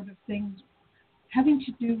exhibition sort of things having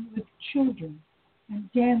to do with children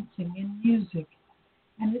and dancing and music.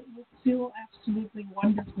 And it will feel absolutely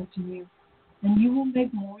wonderful to you. And you will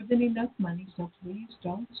make more than enough money, so please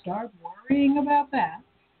don't start worrying about that.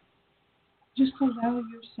 Just allow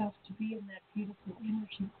yourself to be in that beautiful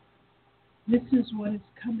energy. This is what is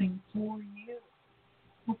coming for you.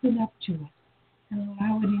 Open up to it and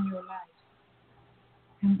allow it in your life.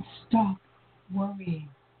 And stop worrying.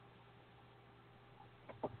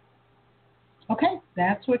 Okay,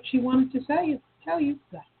 that's what she wanted to tell you.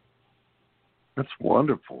 That's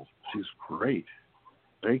wonderful. She's great.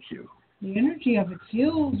 Thank you. The energy of it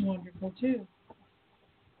feels wonderful, too.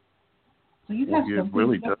 So you have something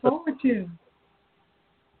really to look forward to.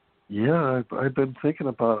 Yeah, I've been thinking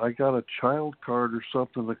about. I got a child card or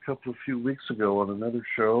something a few weeks ago on another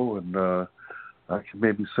show, and I can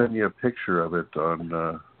maybe send you a picture of it on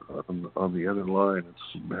the other line.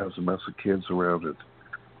 It has a mess of kids around it,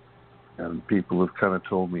 and people have kind of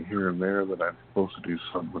told me here and there that I'm supposed to do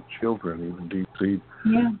something with children. Even DC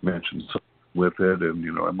mentioned something with it,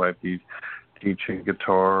 and I might be teaching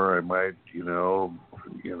guitar. I might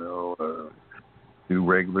do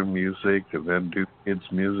regular music and then do kids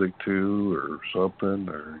music too, or something,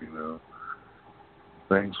 or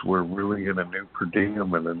things. We're really in a new per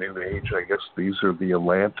diem and a new age. I guess these are the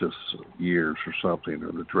Atlantis years or something,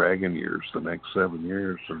 or the Dragon years, the next 7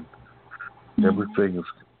 years, and everything is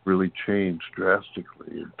really changed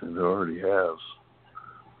drastically. It already has.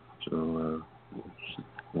 So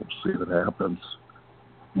we'll see what happens.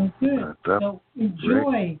 Well, good. So enjoy.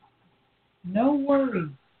 Great. No worry.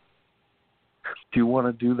 Do you want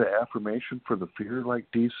to do the affirmation for the fear like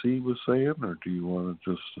DC was saying, or do you want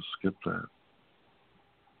to just skip that?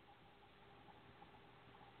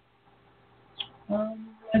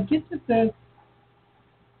 I guess that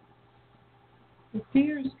the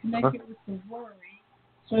fear is connected with the worry.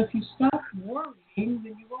 So if you stop worrying,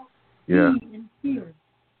 then you won't be in fear.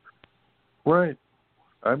 Right.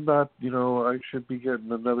 I'm not, I should be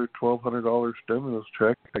getting another $1,200 stimulus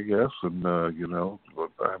check, I guess, and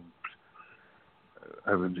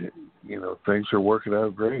things are working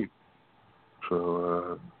out great.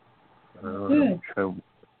 So I have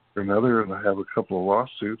another, and I have a couple of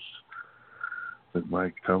lawsuits that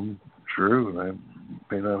might come true, and I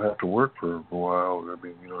may not have to work for a while. I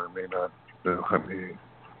mean, I may not, I may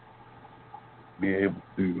be able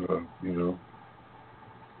to,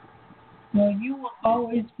 Well, you will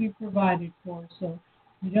always be provided for, so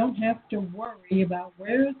you don't have to worry about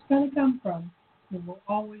where it's going to come from. It will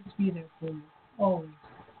always be there for you, always.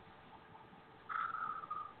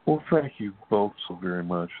 Well, thank you both so very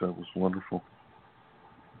much. That was wonderful.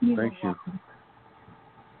 Thank you. Welcome.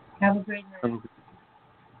 Have a great night.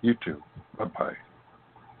 You too. Bye-bye.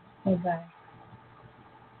 Bye-bye.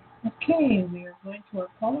 Okay, we are going to our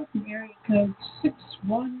caller from area code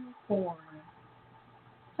 614.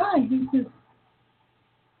 Hi, who's this?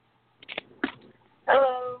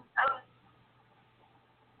 Hello.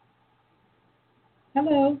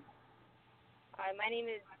 Hello. Hi, my name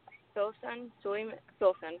is Philson,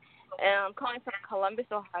 and I'm calling from Columbus,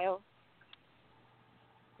 Ohio.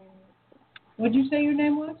 What did you say your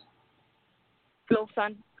name was?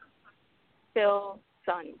 Philson. Yeah.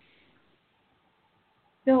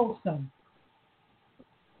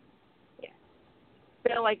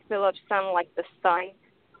 Phil like Philip, sun like the sun.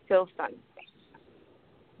 Philson.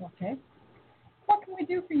 Okay. What can we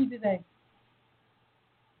do for you today?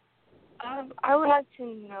 I would like to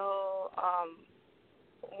know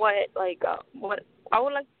what I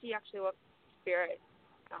would like to see actually what spirit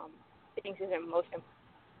thinks is most important.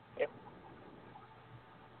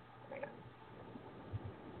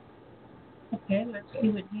 Okay, let's see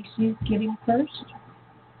what DC is getting first.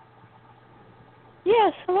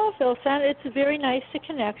 Yes, hello, Philson. It's very nice to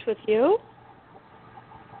connect with you.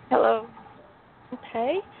 Hello.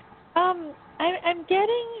 Okay. I'm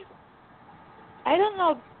getting, I don't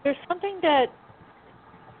know, there's something that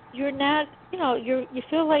you're not, you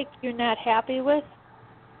feel like you're not happy with.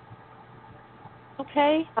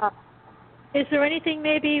 Okay. Is there anything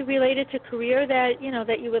maybe related to career that,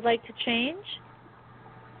 that you would like to change?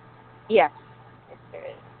 Yes. Yes, there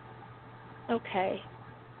is. Okay.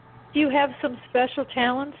 Do you have some special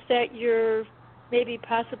talents that you're maybe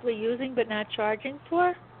possibly using but not charging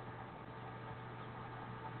for?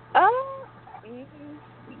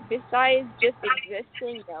 Besides just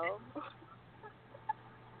existing, no.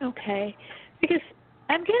 Okay. Because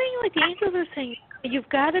I'm getting like the angels are saying you've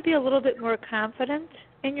got to be a little bit more confident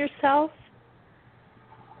in yourself.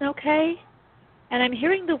 Okay? And I'm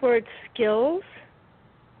hearing the word skills.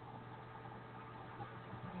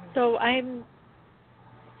 So I'm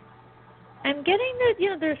getting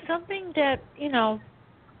that, there's something that,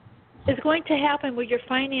 is going to happen where your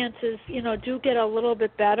finances, do get a little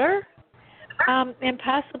bit better. And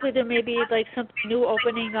possibly there may be like something new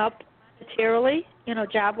opening up monetarily,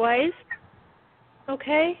 job-wise.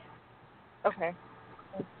 Okay? Okay.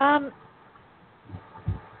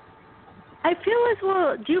 I feel as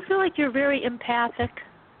well, do you feel like you're very empathic?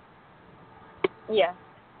 Yeah.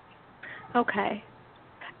 Okay.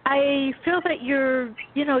 I feel that you're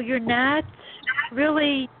not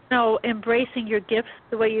really, embracing your gifts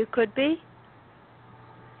the way you could be.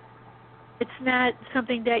 It's not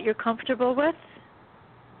something that you're comfortable with.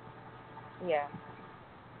 Yeah.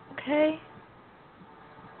 Okay.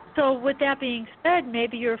 So with that being said,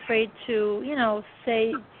 maybe you're afraid to,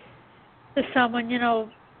 say to someone,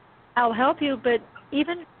 I'll help you, but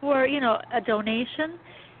even for, a donation,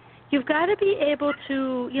 you've got to be able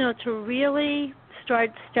to, to really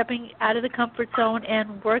start stepping out of the comfort zone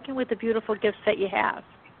and working with the beautiful gifts that you have.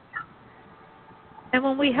 And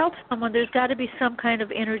when we help someone, there's got to be some kind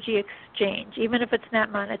of energy exchange, even if it's not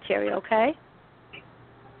monetary, okay?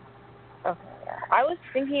 Okay. I was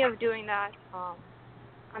thinking of doing that.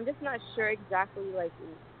 I'm just not sure exactly, like,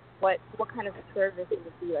 what kind of a service it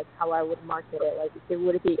would be, like, how I would market it. Like,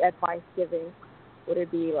 would it be advice giving? Would it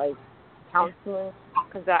be, like, counseling?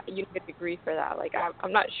 Because you need a degree for that. Like,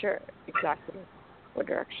 I'm not sure exactly what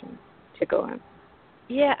direction to go in.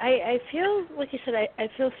 Yeah, I feel, like you said, I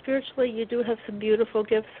feel spiritually you do have some beautiful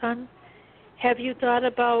gifts, hon. Have you thought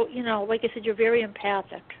about, like I said, you're very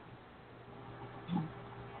empathic.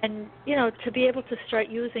 And, to be able to start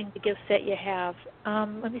using the gifts that you have,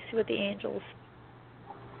 let me see what the angels,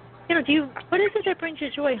 what is it that brings you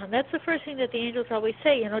joy, hon? That's the first thing that the angels always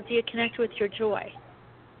say, do you connect with your joy?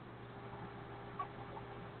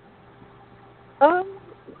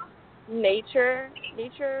 Nature,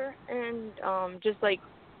 and just like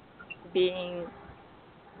being.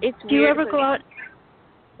 It's Do you weird, ever go out?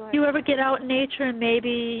 Do you ever get out in nature and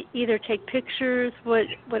maybe either take pictures with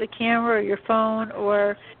a camera or your phone,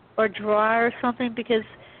 or draw or something? Because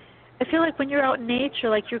I feel like when you're out in nature,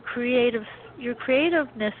 like your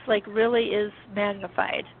creativeness, like really is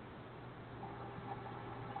magnified.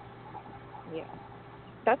 Yeah,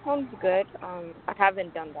 that sounds good. I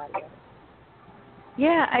haven't done that yet.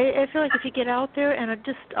 Yeah, I feel like if you get out there and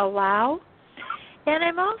just allow. And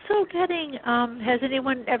I'm also getting, has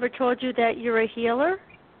anyone ever told you that you're a healer?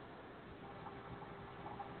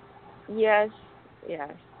 Yes.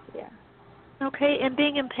 Okay, and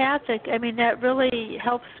being empathic, I mean, that really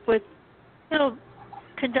helps with,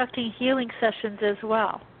 conducting healing sessions as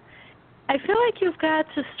well. I feel like you've got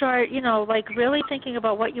to start, like really thinking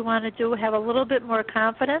about what you want to do, have a little bit more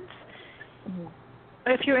confidence. Mm-hmm.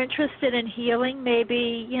 If you're interested in healing,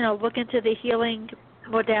 maybe, look into the healing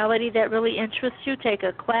modality that really interests you. Take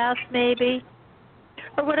a class maybe,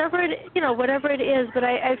 or whatever it is. But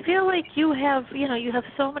I feel like you have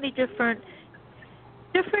so many different,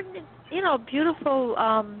 beautiful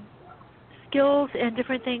skills and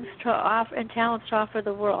different things to offer and talents to offer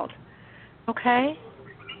the world. Okay?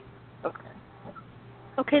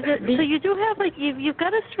 Okay, so you do have, like, you've got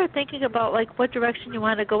to start thinking about, like, what direction you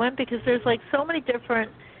want to go in, because there's, like, so many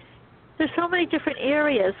different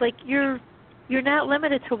areas. Like, you're not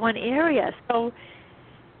limited to one area. So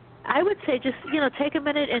I would say just, take a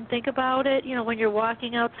minute and think about it, when you're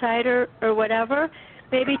walking outside or whatever.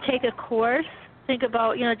 Maybe take a course. Think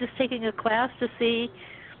about, just taking a class to see,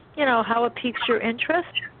 how it piques your interest.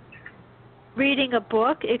 Reading a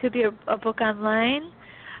book. It could be a book online.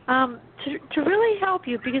 To really help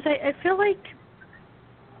you, because I feel like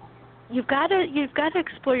you've got to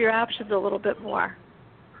explore your options a little bit more.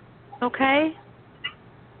 Okay?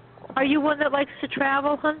 Are you one that likes to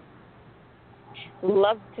travel, hon?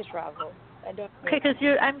 Love to travel. I don't. Okay, because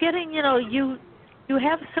I'm getting, you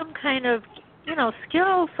have some kind of,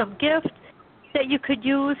 skill, some gift that you could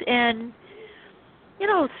use, and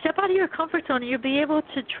step out of your comfort zone, and you'll be able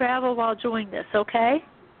to travel while doing this. Okay?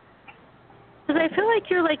 Because I feel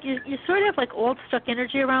like you sort of have like old stuck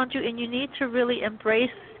energy around you, and you need to really embrace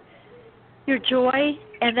your joy,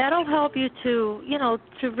 and that'll help you to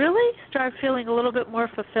really start feeling a little bit more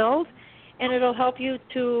fulfilled, and it'll help you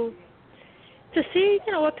to see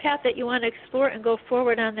what path that you want to explore and go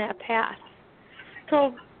forward on that path.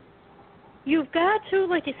 So you've got to,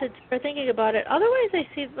 like you said, start thinking about it. Otherwise, I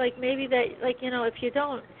see like maybe that if you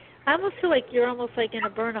don't, I almost feel like you're almost like in a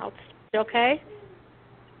burnout state. Okay.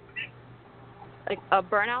 Like a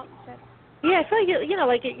burnout? Yeah, I feel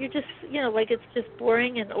like you're just, like it's just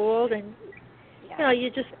boring and old, and you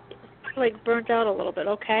just like burnt out a little bit.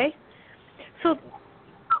 Okay, so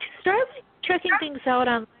start checking things out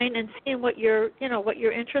online and seeing what you're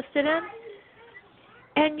interested in.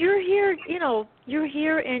 And you're here,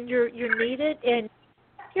 and you're needed, and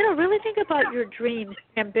really think about your dreams,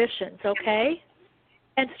 ambitions. Okay,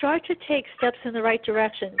 and start to take steps in the right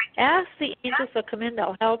direction. Ask the angels to come in;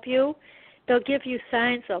 they'll help you. They'll give you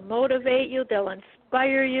signs. They'll motivate you. They'll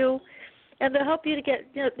inspire you, and they'll help you to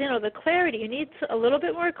get the clarity. You need a little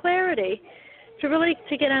bit more clarity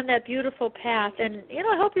to get on that beautiful path, and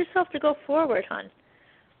help yourself to go forward, hon.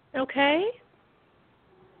 Okay.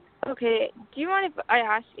 Okay. Do you mind if I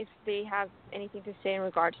ask if they have anything to say in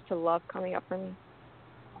regards to love coming up for me?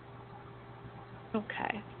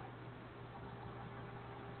 Okay.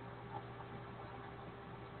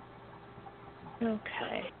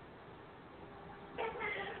 Okay.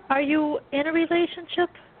 Are you in a relationship?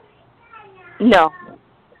 No.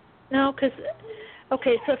 No, because,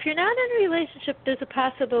 okay, so if you're not in a relationship, there's a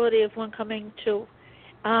possibility of one coming too.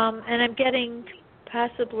 And I'm getting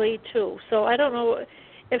possibly two. So I don't know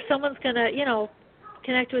if someone's going to,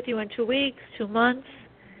 connect with you in 2 weeks, 2 months.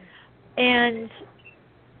 And,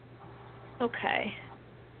 okay.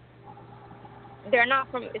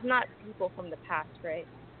 It's not people from the past, right?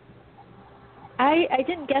 I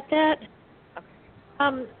didn't get that.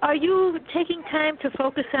 Are you taking time to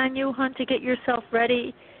focus on you, hon, to get yourself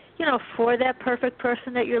ready, for that perfect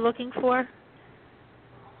person that you're looking for?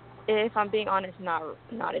 If I'm being honest, not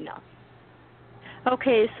enough.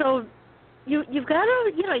 Okay, so you've got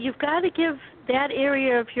to give that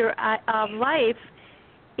area of your life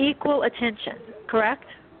equal attention, correct?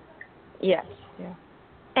 Yes. Yeah.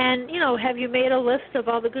 And have you made a list of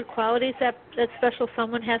all the good qualities that special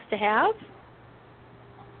someone has to have?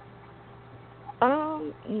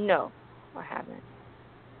 No, I haven't.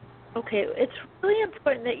 Okay, it's really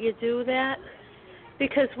important that you do that,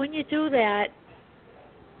 because when you do that,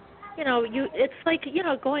 it's like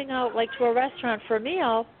going out like to a restaurant for a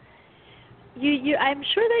meal. I'm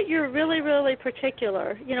sure that you're really, really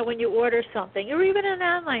particular, when you order something, or even an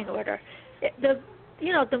online order.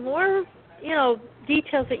 The more,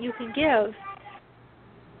 details that you can give,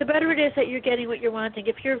 the better it is that you're getting what you're wanting.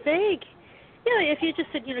 If you're vague, if you just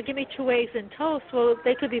said, give me 2 eggs and toast, well,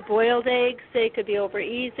 they could be boiled eggs, they could be over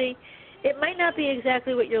easy. It might not be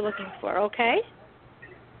exactly what you're looking for, okay?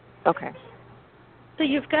 Okay. So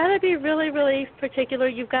you've got to be really, really particular.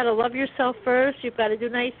 You've got to love yourself first. You've got to do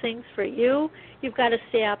nice things for you. You've got to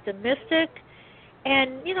stay optimistic.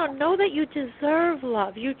 And, know that you deserve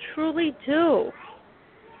love. You truly do.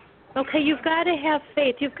 Okay, you've got to have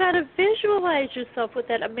faith. You've got to visualize yourself with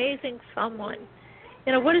that amazing someone.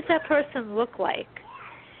 What does that person look like?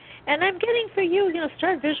 And I'm getting for you,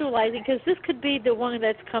 start visualizing, because this could be the one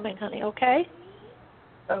that's coming, honey, okay?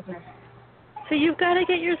 Okay. So you've got to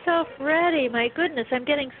get yourself ready. My goodness, I'm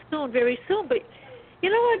getting soon, very soon. But you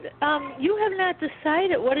know what? You have not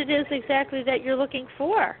decided what it is exactly that you're looking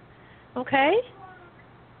for, okay?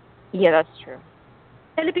 Yeah, that's true.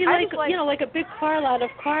 And it'd be like a big car lot of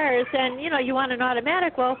cars, and, you want an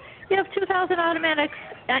automatic. Well, you have 2,000 automatics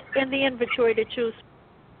in the inventory to choose,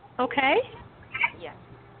 okay? Yeah.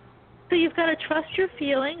 So you've got to trust your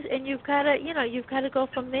feelings, and you've got to go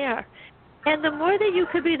from there. And the more that you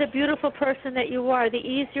could be the beautiful person that you are, the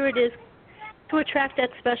easier it is to attract that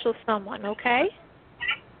special someone, okay?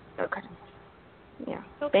 Okay. Yeah.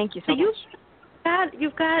 Okay. Thank you so much.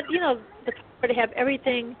 You've got, the power to have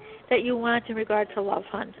everything that you want in regard to love,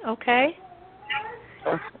 hon, okay?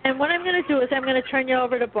 Okay. And what I'm going to do is I'm going to turn you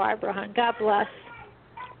over to Barbara, hon. God bless.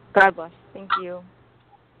 God bless. Thank you.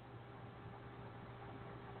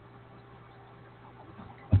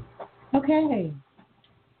 Okay.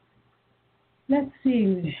 Let's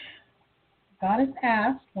see. Goddess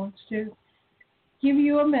Ask wants to give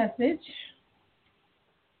you a message.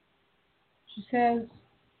 She says,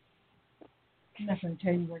 I'm not going to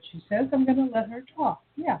tell you what she says. I'm going to let her talk.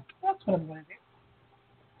 Yeah, that's what I'm going to do.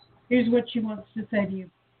 Here's what she wants to say to you.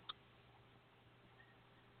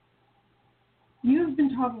 You've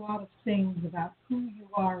been taught a lot of things about who you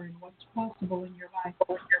are and what's possible in your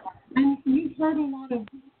life. And you've heard a lot of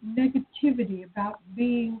negativity about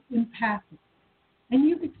being empathic. And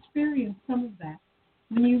you've experienced some of that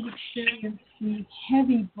when you've experienced the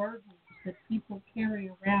heavy burdens that people carry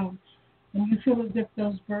around, and you feel as if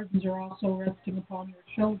those burdens are also resting upon your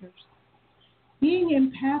shoulders. Being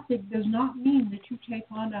empathic does not mean that you take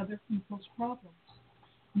on other people's problems.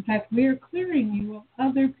 In fact, we are clearing you of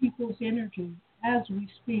other people's energy as we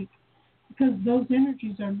speak, because those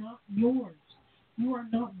energies are not yours. You are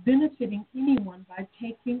not benefiting anyone by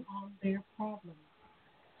taking on their problems.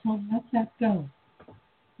 So let that go.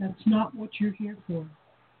 That's not what you're here for.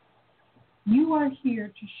 You are here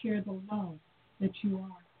to share the love that you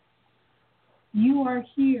are. You are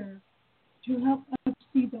here to help others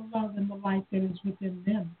see the love and the light that is within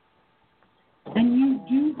them. And you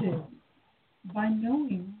do this by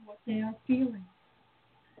knowing what they are feeling,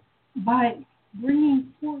 by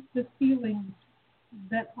bringing forth the feelings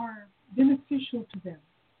that are beneficial to them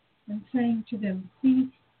and saying to them, see,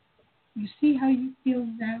 you see how you feel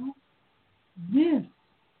now? This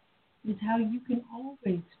is how you can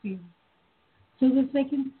always feel, so that they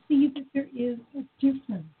can see that there is a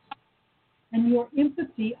difference. And your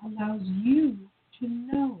empathy allows you to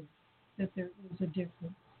know that there is a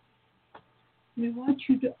difference. We want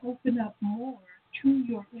you to open up more to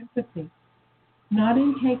your empathy, not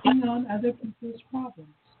in taking on other people's problems,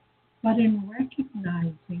 but in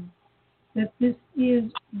recognizing that this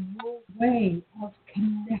is your way of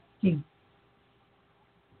connecting,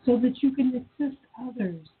 so that you can assist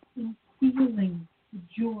others in feeling the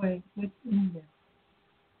joy within them.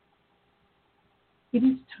 It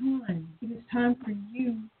is time for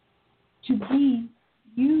you to be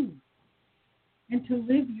you and to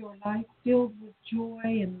live your life filled with joy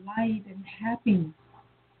and light and happiness.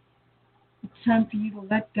 It's time for you to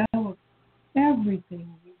let go of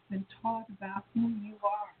everything you've been taught about who you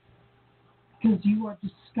are, because you are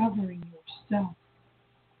discovering yourself.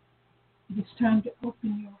 It is time to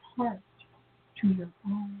open your heart to your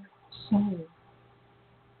own soul.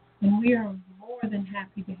 And we are more than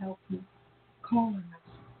happy to help you. Call on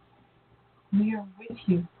us. We are with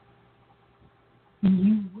you. and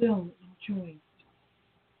you will enjoy it.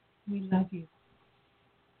 We love you.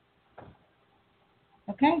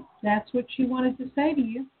 Okay, that's what she wanted to say to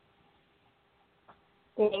you.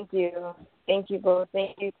 Thank you. Thank you both.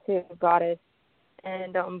 Thank you to Goddess.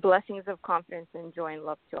 And blessings of confidence and joy and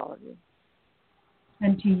love to all of you.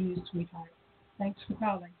 And to you, sweetheart. Thanks for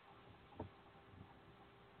calling.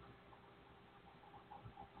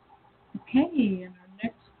 Okay, and our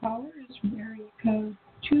next caller is from area code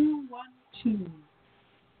 212.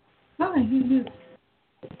 Hi, who's this?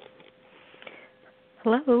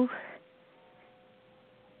 Hello.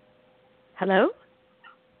 Hello?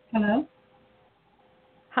 Hello?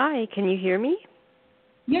 Hi, can you hear me?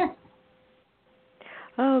 Yes.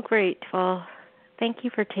 Oh, great. Well, thank you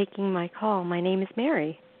for taking my call. My name is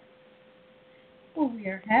Mary. Well, we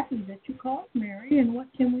are happy that you called, Mary, and what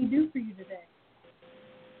can we do for you today?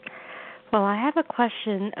 Well, I have a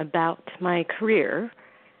question about my career,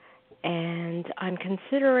 and I'm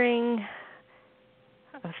considering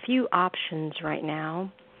a few options right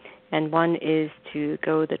now, and one is to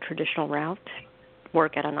go the traditional route,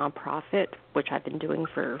 work at a nonprofit, which I've been doing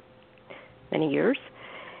for many years,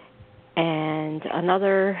 and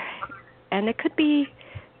another, and it could be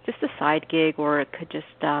just a side gig, or it could just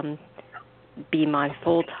be my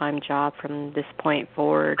full-time job from this point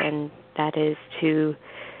forward, and that is to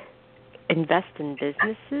invest in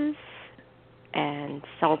businesses and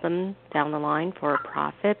sell them down the line for a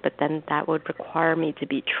profit, but then that would require me to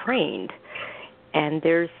be trained. And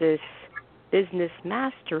there's this Business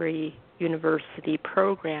Mastery University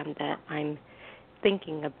program that I'm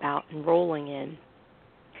thinking about enrolling in.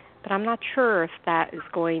 But I'm not sure if that is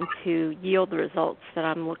going to yield the results that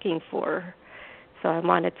I'm looking for. So I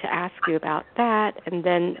wanted to ask you about that. And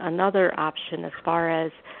then another option as far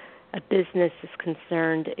as a business is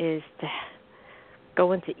concerned is to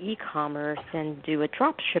go into e-commerce and do a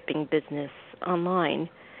drop shipping business online.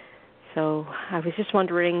 So I was just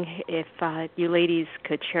wondering if you ladies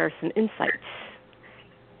could share some insights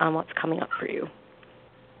on what's coming up for you.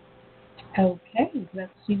 Okay,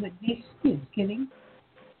 let's see what DC is getting.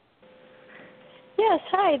 Yes,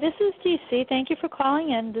 hi, this is DC. Thank you for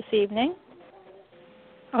calling in this evening.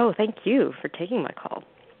 Oh, thank you for taking my call.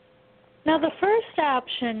 Now, the first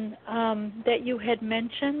option that you had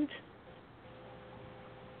mentioned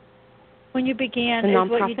when you began the is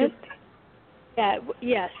what you do. nonprofit? Yeah,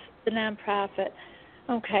 yes, the nonprofit.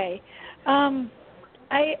 Okay.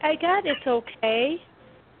 I got it's okay,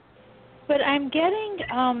 but I'm getting,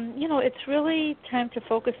 it's really time to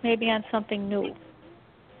focus maybe on something new.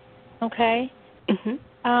 Okay? Mm-hmm.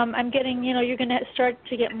 I'm getting, you're going to start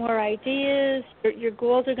to get more ideas. Your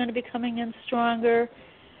goals are going to be coming in stronger.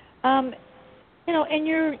 And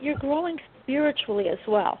you're growing spiritually as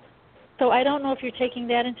well. So I don't know if you're taking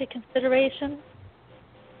that into consideration,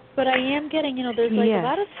 but I am getting, there's like a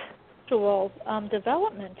lot of spiritual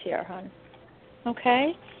development here, hon.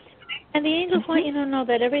 Okay? And the angels want you to know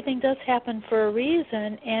that everything does happen for a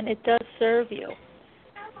reason, and it does serve you.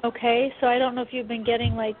 Okay? So I don't know if you've been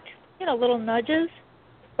getting like, little nudges,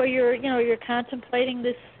 or you're contemplating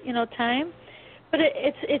this, time, but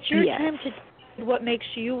it's your time to do what makes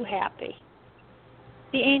you happy.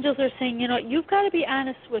 The angels are saying, you've got to be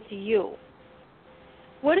honest with you.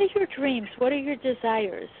 What are your dreams? What are your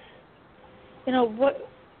desires? What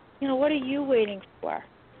are you waiting for?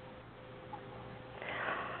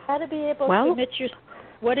 Got to be able to admit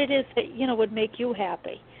what it is that would make you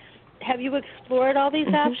happy. Have you explored all these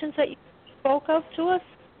options that you spoke of to us?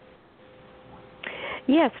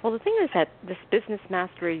 Yes. Well, the thing is that this Business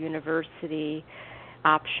Mastery University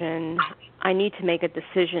option, I need to make a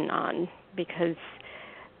decision on, because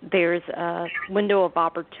there's a window of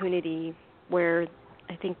opportunity where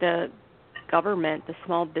I think the government, the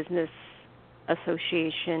Small Business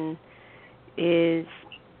Association, is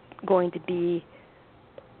going to be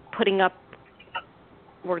putting up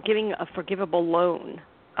or giving a forgivable loan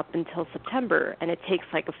up until September, and it takes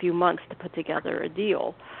like a few months to put together a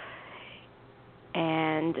deal.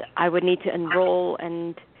 And I would need to enroll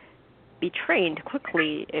and be trained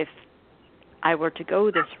quickly if I were to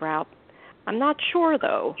go this route. I'm not sure,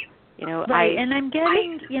 though. Right, and I'm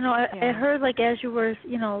getting, I heard, like, as you were,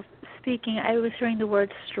 speaking, I was hearing the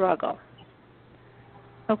word struggle.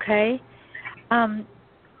 Okay? And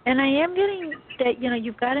I am getting that,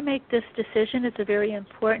 you've got to make this decision. It's a very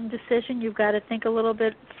important decision. You've got to think a little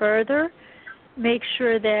bit further. Make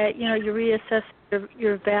sure that, you reassess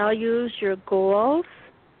your values, your goals.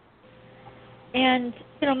 And,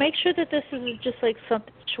 make sure that this isn't just like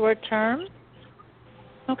something short term.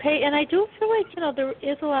 Okay, and I do feel like, there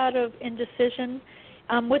is a lot of indecision.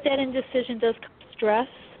 With that indecision does come stress.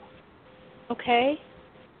 Okay?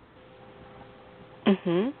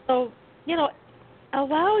 Mhm. So,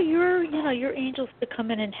 allow your angels to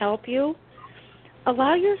come in and help you.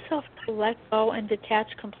 Allow yourself to let go and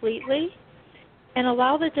detach completely, and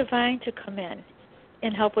allow the divine to come in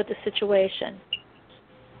and help with the situation.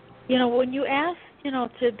 When you ask,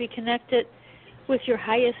 to be connected with your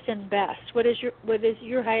highest and best, what is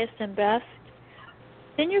your highest and best,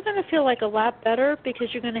 then you're going to feel like a lot better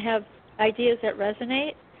because you're going to have ideas that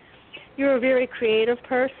resonate. You're a very creative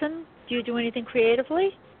person. Do you do anything creatively?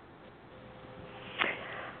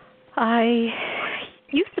 I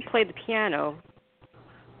used to play the piano.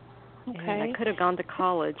 Okay. And I could have gone to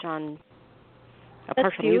college on a That's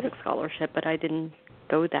partial beautiful. music scholarship, but I didn't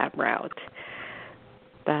go that route.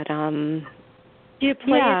 But do you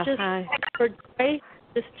play it just for joy,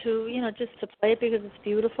 just to play it because it's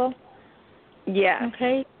beautiful? Yeah.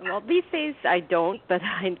 Okay. Well, these days I don't, but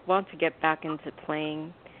I want to get back into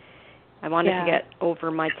playing. I wanted to get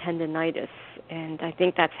over my tendinitis, and I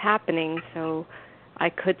think that's happening, so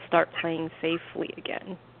I could start playing safely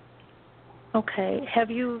again. Okay.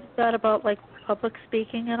 Have you thought about, public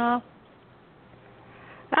speaking at all?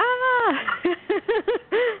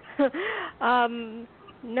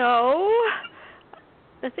 No.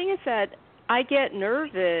 The thing is that I get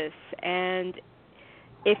nervous, and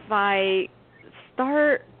if I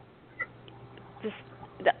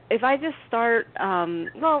just start,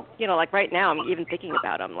 like right now, I'm even thinking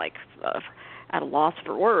about it, I'm at a loss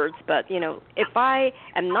for words, but, if I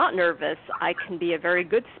am not nervous, I can be a very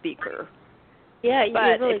good speaker. Yeah,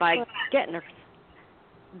 but really if I get nervous,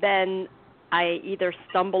 then I either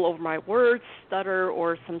stumble over my words, stutter,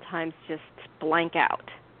 or sometimes just blank out.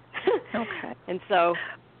 Okay. And so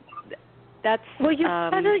that's... Well, you've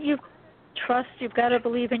got to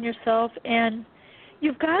believe in yourself, and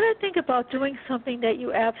you've got to think about doing something that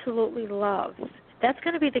you absolutely love. That's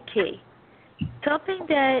going to be the key. Something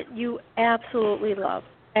that you absolutely love,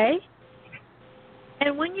 okay?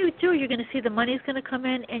 And when you do, you're going to see the money's going to come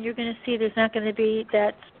in, and you're going to see there's not going to be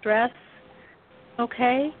that stress,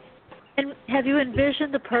 okay? And have you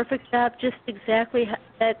envisioned the perfect job just exactly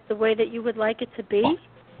the way that you would like it to be?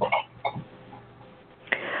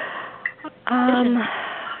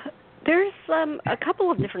 There's a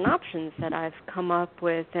couple of different options that I've come up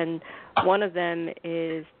with, and one of them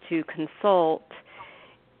is to consult.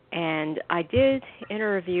 And I did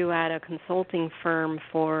interview at a consulting firm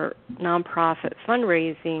for nonprofit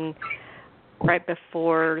fundraising right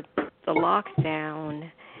before the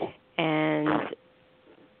lockdown, and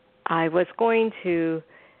I was going to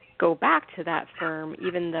go back to that firm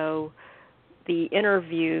even though the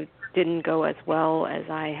interview didn't go as well as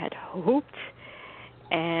I had hoped.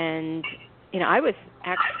 And, I was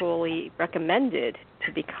actually recommended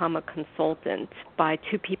to become a consultant by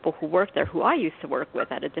two people who worked there who I used to work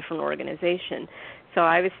with at a different organization. So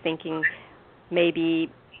I was thinking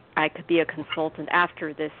maybe I could be a consultant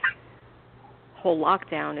after this whole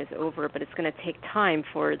lockdown is over, but it's going to take time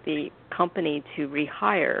for the company to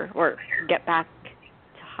rehire or get back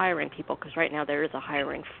to hiring people because right now there is a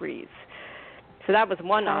hiring freeze. So that was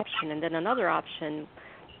one option. And then another option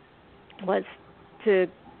was to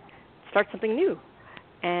start something new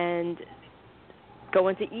and go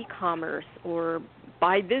into e-commerce or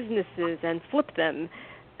buy businesses and flip them.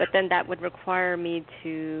 But then that would require me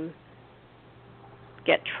to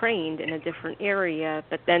get trained in a different area.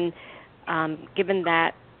 But then given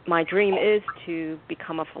that my dream is to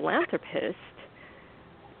become a philanthropist,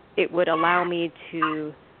 it would allow me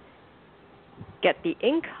to get the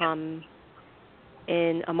income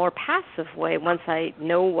in a more passive way once I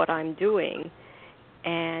know what I'm doing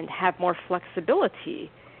and have more flexibility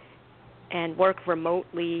and work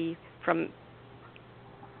remotely from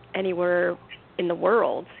anywhere in the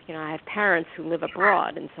world. I have parents who live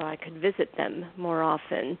abroad, and so I could visit them more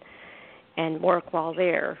often and work while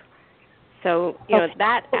there. So,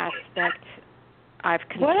 that aspect I've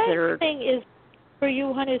considered. What I'm saying is, for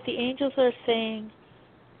you, honey, is the angels are saying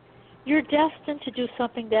you're destined to do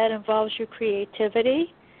something that involves your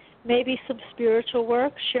creativity, maybe some spiritual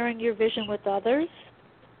work, sharing your vision with others.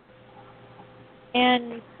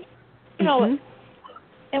 And, and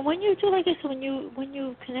when you do, like I said, when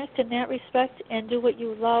you connect in that respect and do what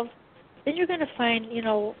you love, then you're going to find,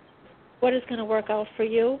 what is going to work out for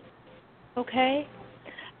you. Okay?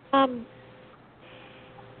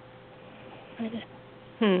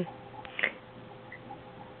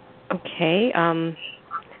 Okay. I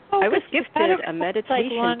was gifted a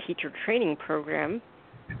meditation teacher training program,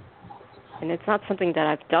 and it's not something that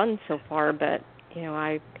I've done so far, but,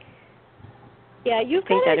 I think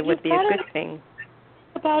that it would be a good thing.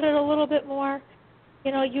 About it a little bit more.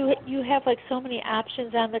 You have so many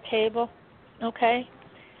options on the table, okay?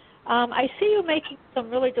 I see you making some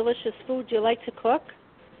really delicious food. Do you like to cook?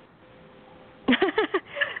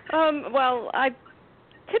 Well, I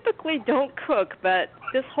typically don't cook, but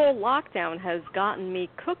this whole lockdown has gotten me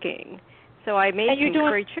cooking. So I made some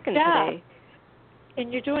curry chicken today.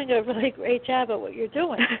 And you're doing a really great job at what you're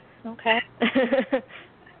doing. Okay.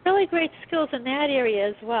 Really great skills in that area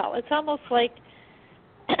as well. It's almost like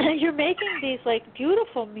you're making these like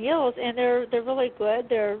beautiful meals, and they're really good.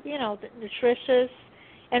 They're nutritious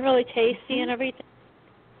and really tasty and everything.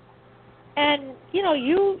 And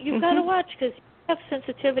you've got to watch, because you have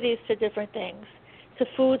sensitivities to different things, to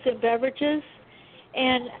foods and beverages.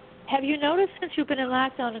 And have you noticed since you've been in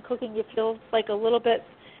lockdown and cooking, you feel like a little bit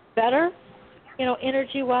better,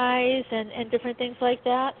 energy-wise and different things like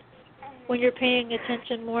that, when you're paying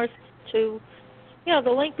attention more to, the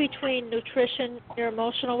link between nutrition and your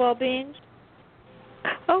emotional well-being?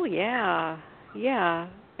 Oh, yeah. Yeah.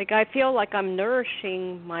 Like, I feel like I'm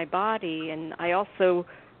nourishing my body, and I also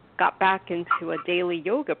got back into a daily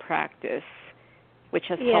yoga practice, which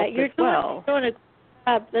has helped as well. You're doing a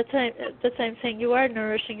job. That's what I'm saying. You are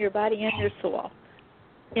nourishing your body and your soul,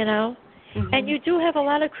 Mm-hmm. And you do have a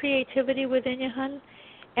lot of creativity within you, hon.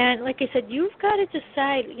 And like I said, you've got to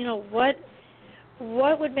decide,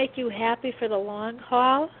 what would make you happy for the long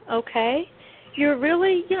haul, okay? You're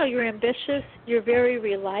really, you're ambitious. You're very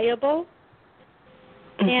reliable.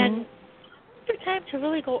 Mm-hmm. And it's your time to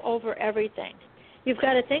really go over everything. You've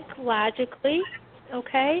got to think logically,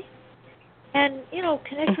 okay? And,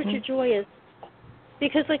 connect with your joy.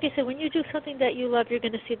 Because, like I said, when you do something that you love, you're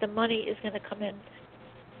going to see the money is going to come in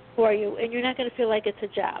for you, and you're not going to feel like it's a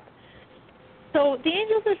job. So the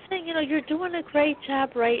angels are saying, you're doing a great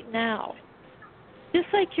job right now. Just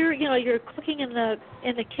like you're cooking in the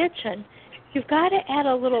kitchen, you've got to add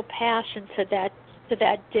a little passion to that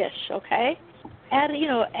dish, okay? Add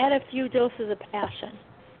a few doses of passion,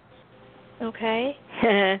 okay?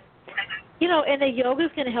 And the yoga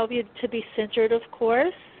is going to help you to be centered, of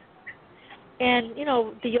course. And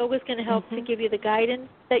the yoga is going to help to give you the guidance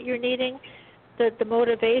that you're needing, the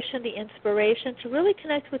motivation, the inspiration to really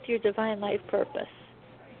connect with your divine life purpose.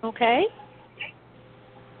 Okay?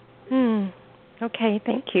 Okay,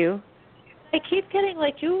 thank you. I keep getting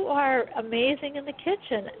like you are amazing in the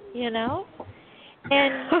kitchen, And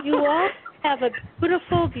you all have a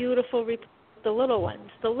beautiful, beautiful the little ones.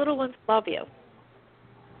 The little ones love you.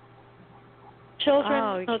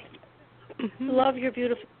 Children love your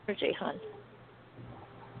beautiful energy, hon.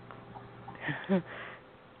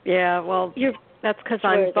 Yeah, well, that's because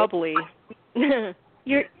I'm bubbly. You're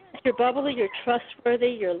bubbly, you're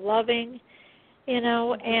trustworthy, you're loving, and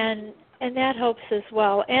that helps as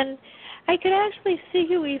well. And I could actually see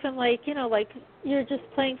you even like you're just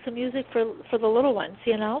playing some music for the little ones,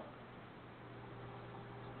 And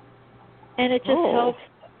it just helps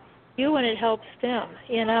you and it helps them,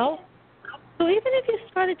 So even if you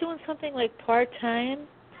started doing something like part-time,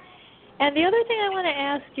 and the other thing I want to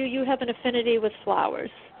ask you, you have an affinity with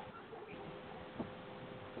flowers.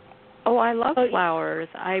 Oh, I love flowers.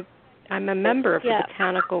 I'm a member of the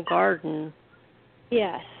Botanical Garden.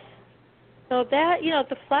 Yes. So that,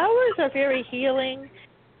 the flowers are very healing.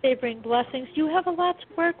 They bring blessings. You have a lot to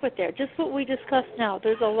work with there, just what we discussed now.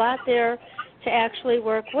 There's a lot there to actually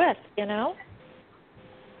work with, And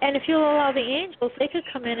if you'll allow the angels, they could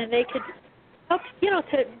come in and they could help,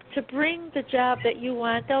 to bring the job that you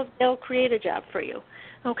want. They'll create a job for you,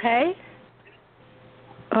 okay?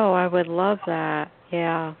 Oh, I would love that.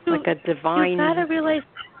 Yeah, like a divine. You've got to really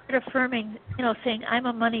start affirming, saying, I'm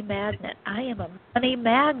a money magnet. I am a money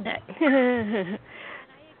magnet.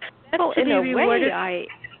 Well, in a way,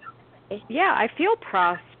 I feel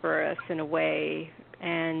prosperous in a way,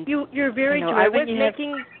 and you're very driven. I was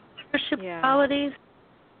making leadership qualities.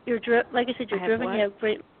 Like I said, you're driven. What? You have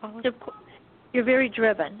great leadership. You're very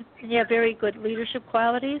driven, and you have very good leadership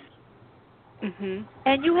qualities. Mm-hmm.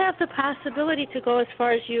 And you have the possibility to go as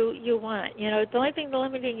far as you want. The only thing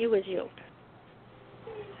limiting you is you.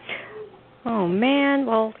 Oh man,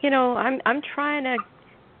 well, I'm trying to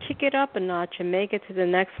kick it up a notch and make it to the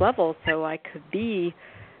next level so I could be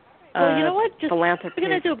well, you know what? philanthropist. We're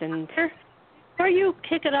going to do before you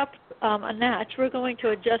kick it up a notch, we're going to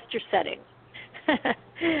adjust your settings.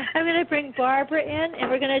 I'm going to bring Barbara in, and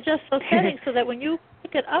we're going to adjust those settings so that when you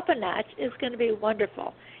pick it up a notch, it's going to be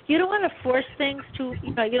wonderful. You don't want to force things you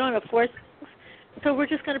don't want to force things. So we're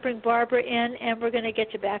just going to bring Barbara in, and we're going to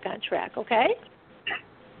get you back on track, okay?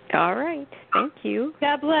 All right. Thank you.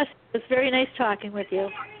 God bless. It was very nice talking with you.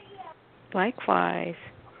 Likewise.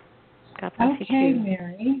 God bless you, Okay, too.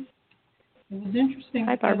 Mary. It was interesting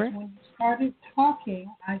Hi, because Barbara. when you started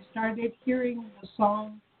talking, I started hearing the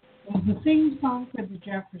song was the theme song for the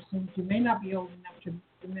Jeffersons. You may not be old enough to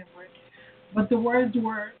remember it, but the words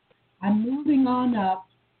were, "I'm moving on up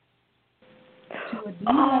to a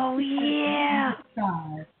yeah.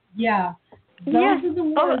 sky." Yeah. Those yes. are the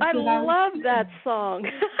words I love that song.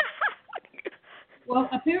 Well,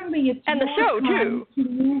 apparently it's and the show time too. to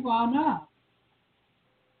move on up.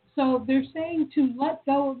 So they're saying to let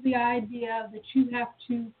go of the idea that you have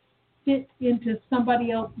to fit into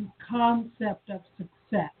somebody else's concept of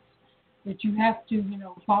success, that you have to,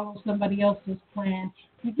 follow somebody else's plan.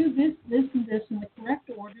 You do this, this, and this in the correct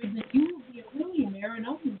order, then you will be a millionaire in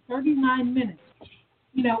only 39 minutes.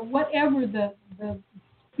 Whatever the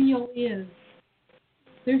feel is,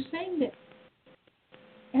 they're saying that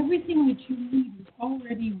everything that you need is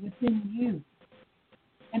already within you.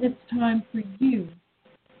 And it's time for you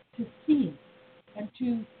to see it and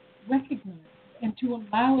to recognize it and to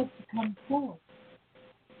allow it to come forward.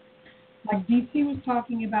 Like DC was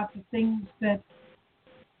talking about the things that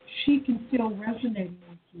she can feel resonating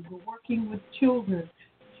with you, the working with children,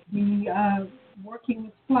 the working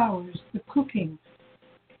with flowers, the cooking.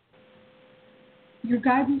 Your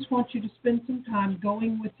guidance wants you to spend some time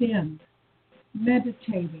going within,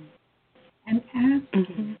 meditating, and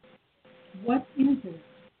asking, what is it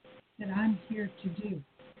that I'm here to do?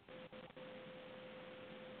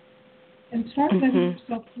 And start letting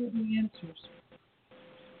yourself hear the answers.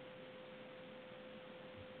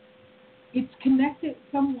 It's connected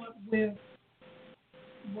somewhat with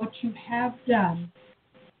what you have done.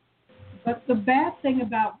 But the bad thing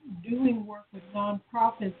about doing work with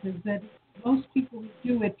nonprofits is that most people who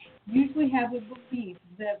do it usually have a belief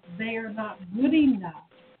that they are not good enough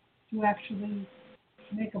to actually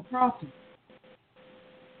make a profit.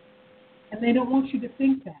 And they don't want you to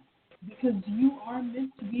think that, because you are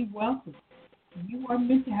meant to be wealthy. You are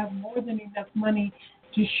meant to have more than enough money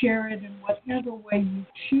to share it in whatever way you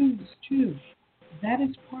choose to. That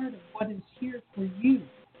is part of what is here for you.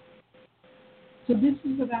 So this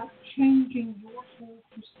is about changing your whole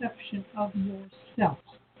perception of yourself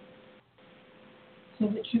so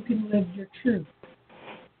that you can live your truth.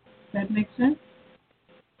 Does that make sense?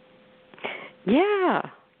 Yeah,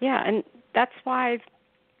 and that's why I've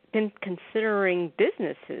been considering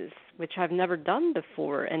businesses, which I've never done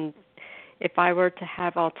before. And if I were to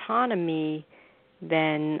have autonomy,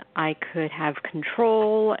 then I could have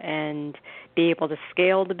control and be able to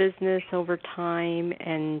scale the business over time.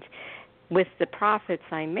 And with the profits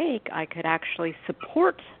I make, I could actually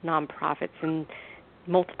support nonprofits in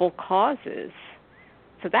multiple causes.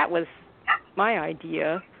 So that was my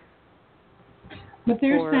idea. But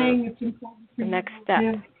they're saying it's important for you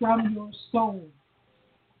to live from your soul.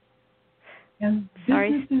 And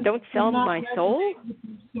sorry, don't sell my soul?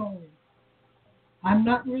 I'm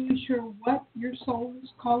not really sure what your soul is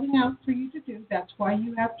calling out for you to do. That's why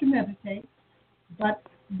you have to meditate. But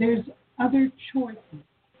there's other choices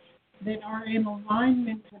that are in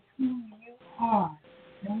alignment with who you are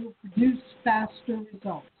and will produce faster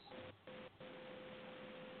results.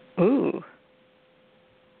 Ooh.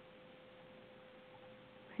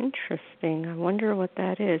 Interesting. I wonder what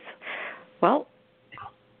that is. Well,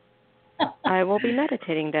 I will be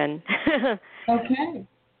meditating then. Okay.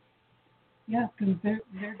 Yeah, because they're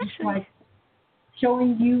just like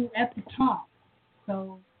showing you at the top.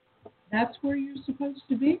 So that's where you're supposed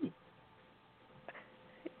to be.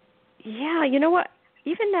 Yeah, you know what?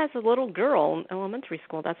 Even as a little girl in elementary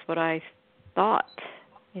school, that's what I thought.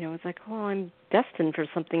 It's like, oh, I'm destined for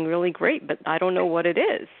something really great, but I don't know what it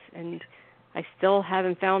is. And I still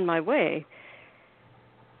haven't found my way.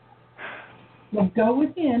 Well, go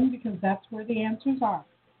within, because that's where the answers are.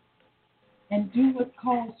 And do what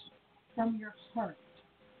calls from your heart,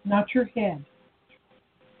 not your head.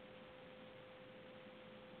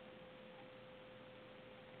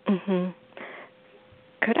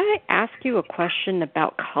 Could I ask you a question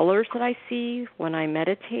about colors that I see when I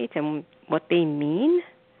meditate and what they mean?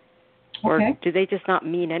 Or do they just not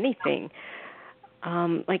mean anything?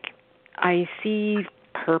 Like I see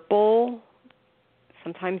purple,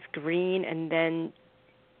 sometimes green, and then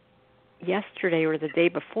yesterday or the day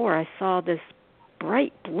before I saw this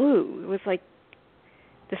bright blue. It was like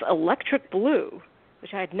this electric blue,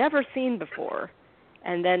 which I had never seen before,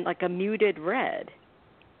 and then like a muted red.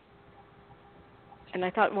 And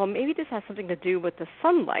I thought, well, maybe this has something to do with the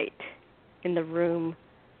sunlight in the room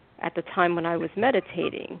at the time when I was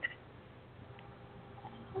meditating.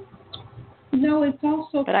 No, it's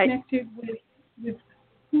also connected with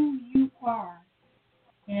who you are.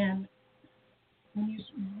 And when you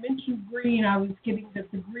mentioned green, I was getting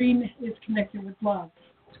that the green is connected with love.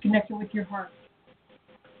 It's connected with your heart.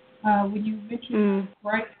 When you mentioned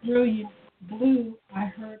bright, brilliant blue, I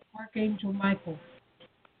heard Archangel Michael.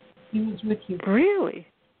 He was with you. Really?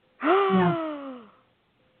 Yeah.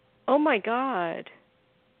 Oh my God.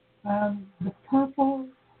 The purple,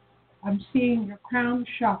 I'm seeing your crown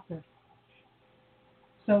chakra.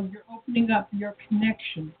 So you're opening up your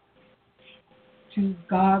connection to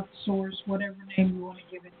God, Source, whatever name you want to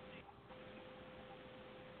give it.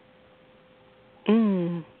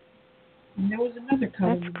 Mm. And there was another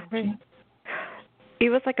color. That's great. It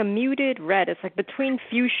was like a muted red. It's like between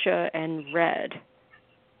fuchsia and red.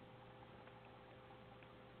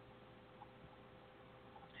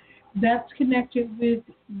 That's connected with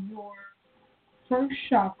your first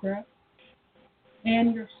chakra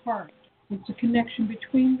and your heart. It's a connection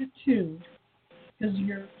between the two, because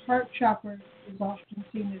your heart chakra is often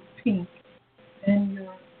seen as pink, and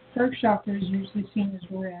your first chakra is usually seen as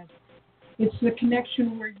red. It's the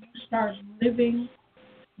connection where you start living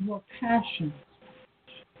your passions.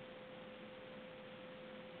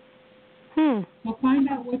 So find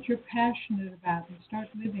out what you're passionate about and start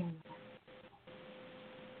living that.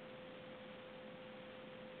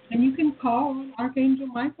 And you can call on Archangel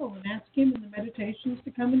Michael and ask him in the meditations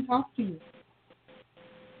to come and talk to you.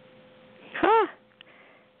 Huh.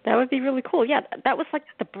 That would be really cool. Yeah, that was like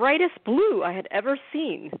the brightest blue I had ever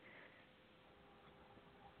seen.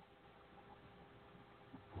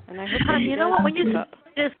 And I hope you know what? When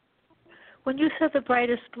you said the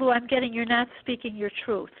brightest blue, I'm getting you're not speaking your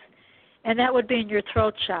truth. And that would be in your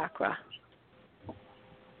throat chakra.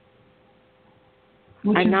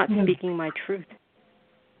 I'm not speaking my truth.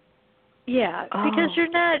 Yeah, because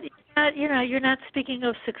you're not speaking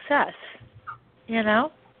of success, you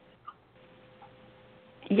know?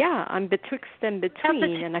 Yeah, I'm betwixt and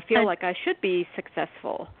between, and I feel like I should be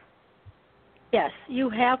successful. Yes,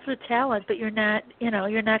 you have the talent, but you're not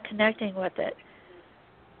connecting with it.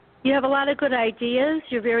 You have a lot of good ideas.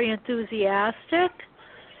 You're very enthusiastic,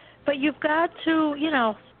 but you've got to, you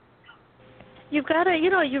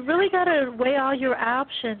really got to weigh all your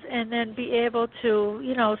options and then be able to,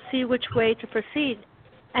 see which way to proceed.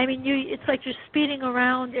 I mean, it's like you're speeding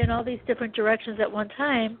around in all these different directions at one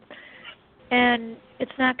time, and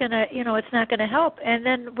it's not gonna help. And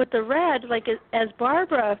then with the red, like as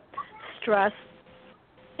Barbara stressed,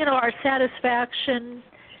 our satisfaction,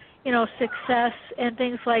 success and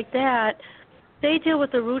things like that, they deal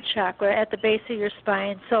with the root chakra at the base of your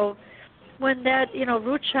spine. So when that,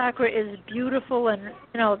 root chakra is beautiful and,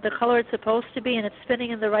 the color it's supposed to be and it's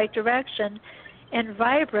spinning in the right direction and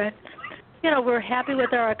vibrant, we're happy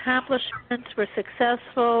with our accomplishments, we're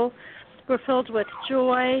successful, we're filled with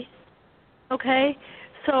joy, okay?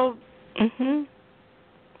 So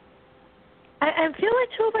I feel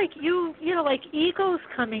like, too, like like ego's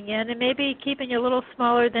coming in and maybe keeping you a little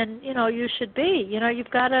smaller than, you should be. You've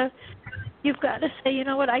got to say, you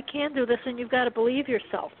know what, I can do this, and you've got to believe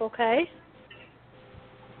yourself, okay?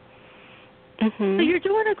 So you're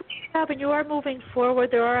doing a great job, and you are moving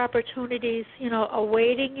forward. There are opportunities,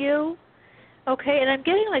 awaiting you, okay? And I'm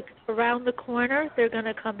getting, like, around the corner, they're going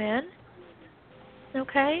to come in,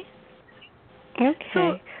 okay? Okay.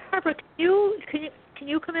 So, Barbara, can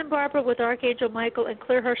you come in, Barbara, with Archangel Michael and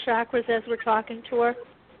clear her chakras as we're talking to her?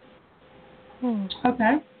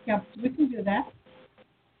 Okay. Yeah, we can do that.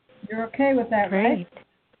 You're okay with that, Great. right?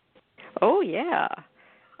 Oh, yeah. Okay.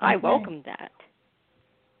 I welcome that.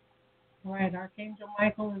 All right. Archangel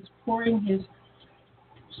Michael is pouring his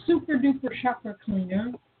super-duper chakra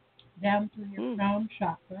cleaner down through your crown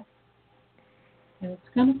chakra. And it's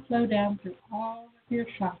going to flow down through all of your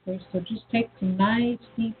chakras. So just take some nice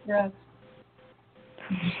deep breaths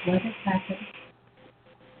and just let it happen.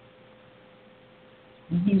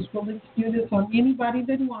 And he's willing to do this on anybody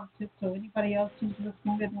that wants it. So anybody else who's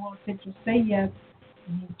listening that wants it, just say yes.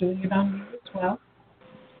 And he's doing it on you as well.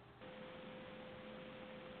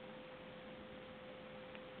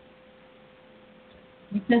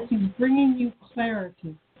 Because he's bringing you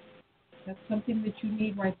clarity. That's something that you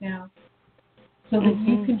need right now, so that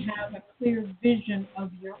you can have a clear vision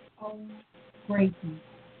of your own greatness.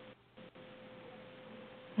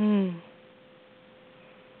 You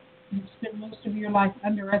spend most of your life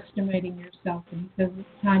underestimating yourself, and he says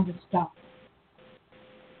it's time to stop.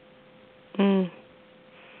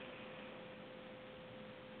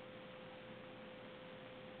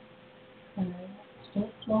 Still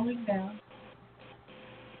flowing down.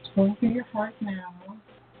 It's going through your heart now.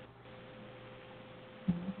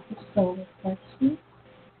 The solar plexus.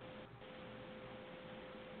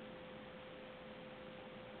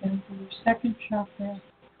 Down to your second chakra.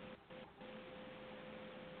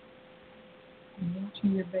 And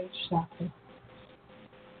into your base chakra.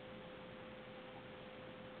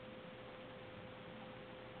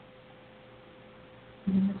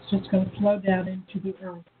 and it's just going to flow down into the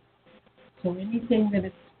earth. So anything that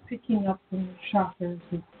it's picking up from the chakras,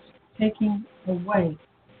 it's taking away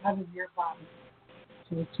out of your body.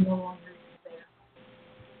 So it's no longer there.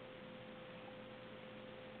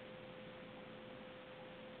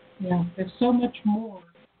 Yeah, there's so much more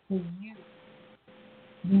for you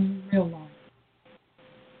than you realize.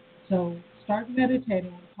 So start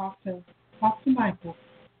meditating and talk to Michael.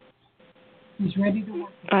 He's ready to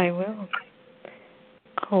work with you. I will.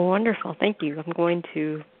 Oh, wonderful. Thank you. I'm going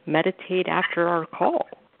to meditate after our call.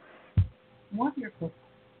 Wonderful.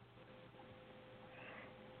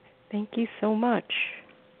 Thank you so much.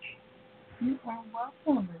 You are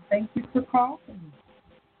welcome, and thank you for calling.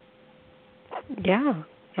 Yeah,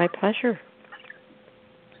 my pleasure.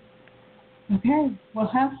 Okay, well,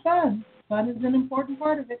 have fun. Fun is an important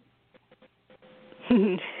part of it.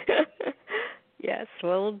 Yes,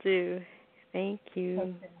 will do. Thank you.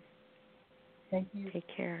 Okay. Thank you. Take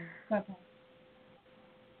care. Bye-bye.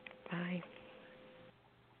 Bye.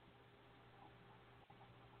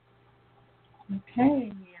 Okay,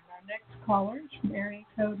 and our next caller is from area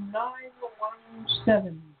code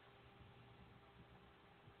 917.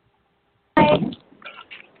 Hi.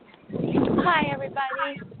 Hi,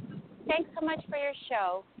 everybody. Thanks so much for your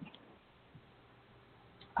show.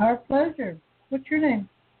 Our pleasure. What's your name?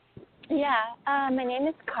 Yeah, my name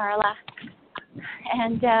is Carla,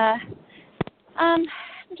 and I'm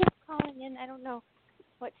just calling in. I don't know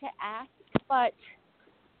what to ask, but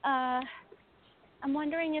I'm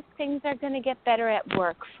wondering if things are going to get better at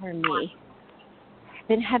work for me. I've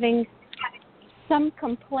been having some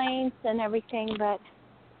complaints and everything, but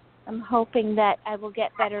I'm hoping that I will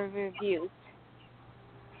get better reviews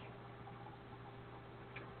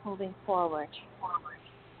moving forward.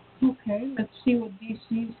 Okay, let's see what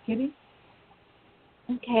DC is getting.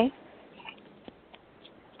 Okay.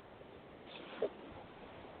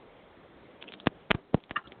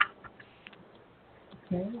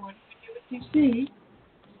 Okay, what do we do with DC?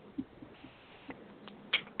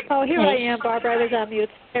 Oh, here I am, Barbara. I was on mute.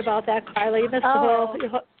 Sorry about that, Carla. You missed the whole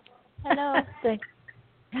Hello. thing.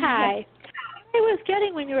 Hi. What I was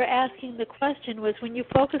getting when you were asking the question was when you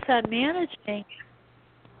focus on managing,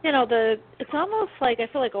 you know, it's almost like I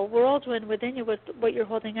feel like a whirlwind within you with what you're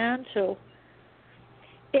holding on to.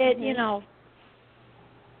 It, you know,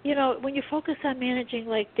 when you focus on managing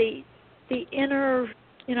like the inner,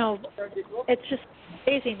 you know, it's just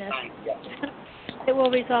craziness. It will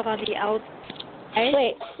resolve on the outside. Right?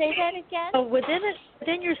 Wait, say that again? So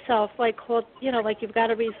within yourself, like like you've got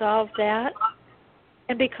to resolve that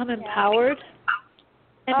and become empowered.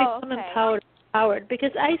 And become empowered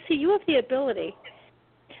because I see you have the ability,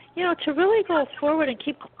 you know, to really go forward and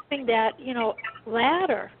keep climbing that, you know,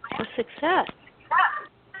 ladder of success.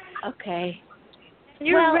 Okay.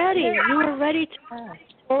 You're ready. You are ready to move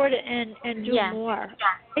forward and do more.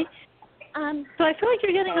 Right? So I feel like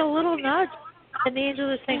you're getting a little nudge, and the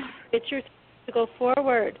angels are saying it's your time to go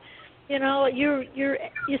forward. You know, you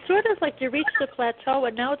sort of like you reached the plateau,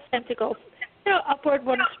 and now it's time to go, you know, upward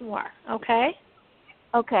once more. Okay.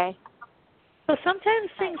 Okay. So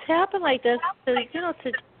sometimes things happen like this, to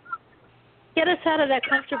get us out of that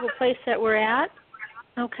comfortable place that we're at.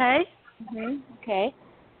 Okay. Okay.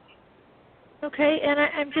 Okay, and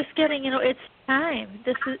I'm just getting, you know, it's time.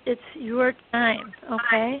 It's your time.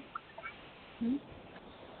 Okay.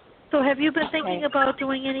 So have you been thinking about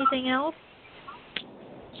doing anything else?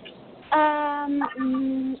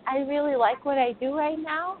 I really like what I do right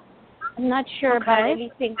now. I'm not sure about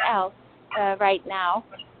anything else right now.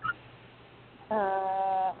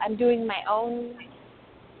 I'm doing my own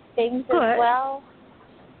things as well.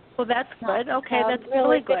 Well, that's good. Okay, that's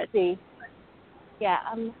really good. Busy. Yeah,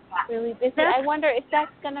 I'm really busy. I wonder if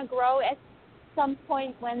that's going to grow at some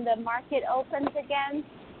point when the market opens again.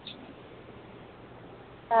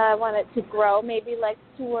 I want it to grow, maybe like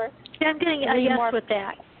 2 or 3 I'm getting a yes with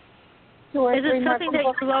that. 2 or 3 Is it something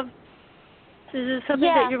that you love? Is it something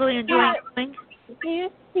that you're really enjoying doing? Do you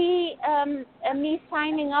see me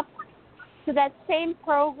signing up to that same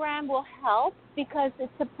program will help? Because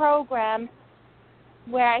it's a program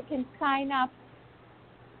where I can sign up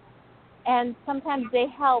and sometimes they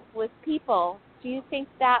help with people. Do you think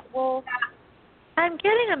that will? I'm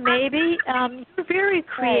getting a maybe. You're very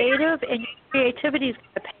creative, and your creativity is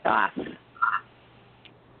going to pay off.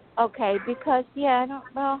 Okay, because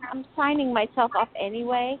I'm signing myself up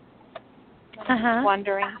anyway. I'm just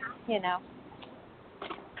wondering, you know.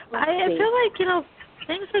 I feel like, you know,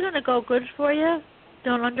 things are going to go good for you.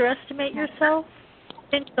 Don't underestimate yourself.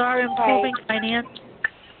 Things are improving financially.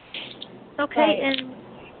 Okay, and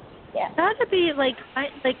got to be like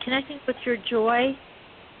connecting with your joy.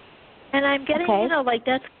 And I'm getting, Okay. like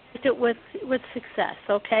that's connected with success,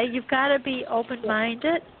 okay? You've got to be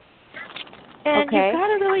open-minded. And Okay. you've got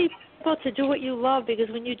to really be able to do what you love, because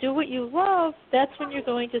when you do what you love, that's when you're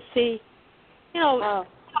going to see,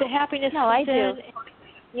 the happiness I comes do. in.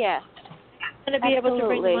 Yeah. And to be able to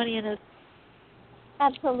bring the money in.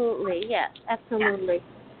 Absolutely, yes, absolutely.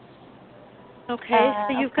 Okay,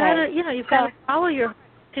 so you've got to, you've got to follow your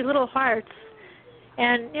little hearts,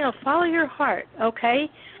 and follow your heart. Okay.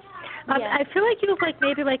 I feel like you have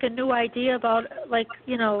maybe a new idea about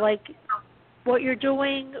what you're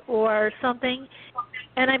doing or something,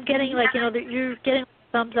 and I'm getting that you're getting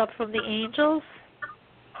thumbs up from the angels.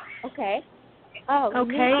 Okay. Oh,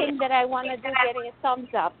 okay. New thing that I want to do, getting a thumbs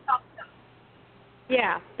up.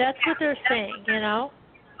 Yeah, that's what they're saying.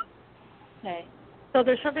 Okay. So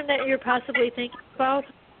there's something that you're possibly thinking about.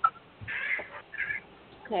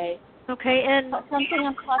 Okay. Okay, and something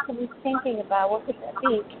I'm possibly thinking about. What could that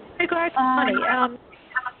be? In regards to money,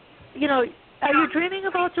 are you dreaming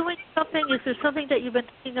about doing something? Is there something that you've been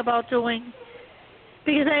thinking about doing?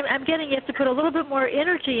 Because I'm getting you have to put a little bit more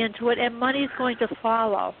energy into it, and money's going to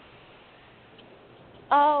follow.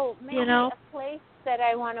 Oh, maybe a place that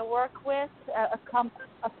I want to work with, a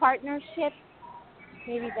partnership.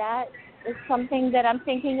 Maybe that is something that I'm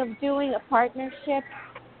thinking of doing, a partnership.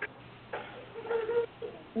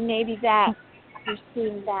 Maybe that. You're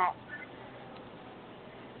seeing that.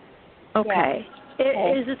 Okay.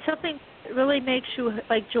 Yeah. Is it something that really makes you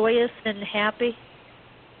joyous and happy?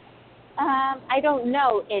 I don't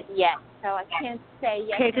know it yet, so I can't say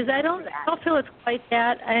yet. Okay, because I don't feel it's quite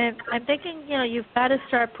that. I'm thinking, you've got to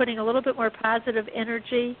start putting a little bit more positive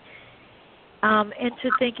energy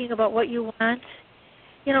into thinking about what you want.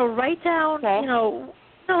 Write down,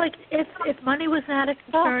 if money was not a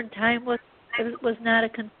concern, time was not a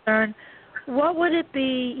concern, what would it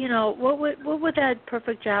be, what would that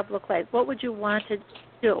perfect job look like? What would you want to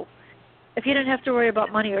do if you didn't have to worry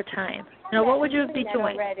about money or time? What would you be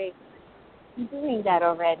doing? Already. I'm doing that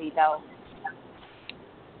already, though.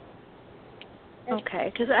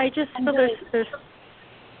 Okay, because I just feel there's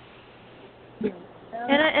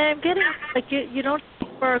and I'm getting you don't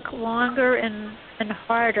work longer and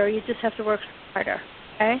harder. You just have to work smarter.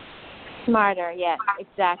 Okay. Smarter, yes,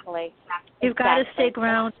 exactly. You've got to stay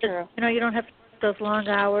grounded. You don't have to work those long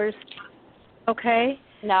hours. Okay.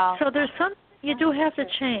 No. So there's something you do have to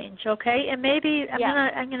change. Okay, and maybe I'm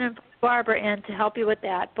gonna invite Barbara in to help you with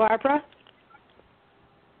that. Barbara.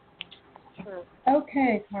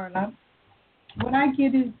 Okay, Carla. What I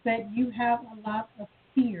get is that you have a lot of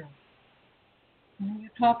fear. When you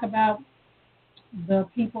talk about the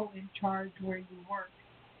people in charge where you work,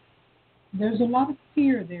 there's a lot of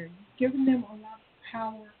fear there. You've given them a lot of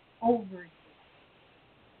power over you.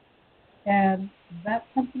 And that's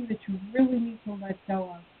something that you really need to let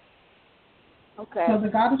go of. Okay. So the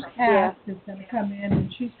goddess Past is going to come in,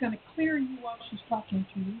 and she's going to clear you while she's talking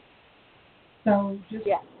to you. So just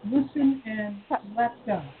listen and let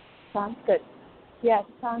go. Sounds good. Yes,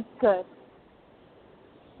 sounds good.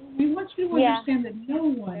 We want you to understand that no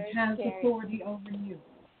one has authority over you.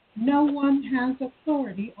 No one has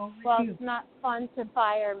authority over you. Well, it's not fun to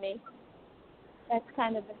fire me. That's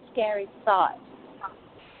kind of a scary thought.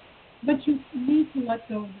 But you need to let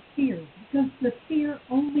go of the fear, because the fear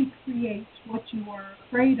only creates what you are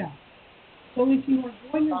afraid of. So if you are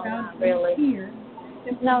going around with fear,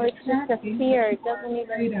 it's just a fear. It doesn't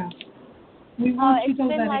even. We want you to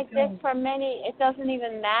let it go. It's been like this for many. It doesn't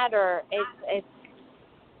even matter. It's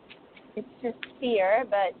just fear,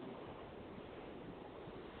 but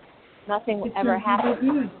nothing will ever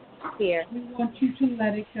happen. Fear. We want you to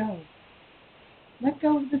let it go. Let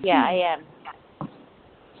go of the fear. Yeah, I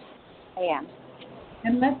am.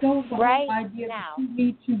 And let go of the whole idea that you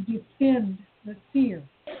need to defend the fear,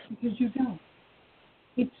 because you don't.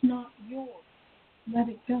 It's not yours. Let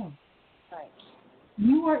it go. Right.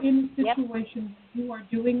 You are in a situation where you are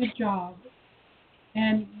doing a job,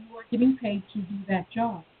 and you are getting paid to do that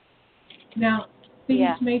job. Now,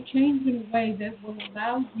 things may change in a way that will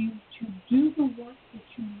allow you to do the work that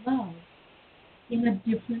you love in a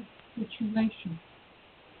different situation.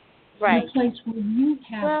 Right. In a place where you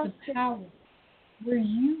have the power, where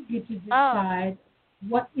you get to decide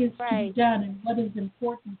what is to be done and what is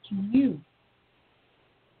important to you.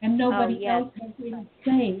 And nobody else has any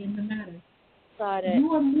say in the matter. Got it.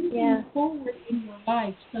 You are moving forward in your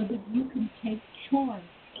life so that you can take charge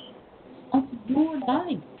of your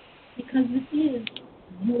life, because it is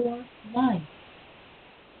your life.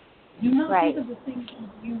 Do not think of the things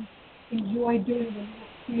that you enjoy doing, the little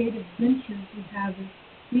creative ventures you have, as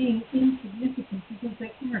being insignificant, because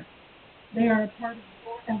they aren't. They are a part of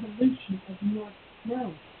your evolution, of your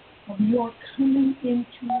growth. of your coming into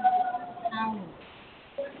your power.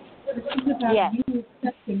 This is about you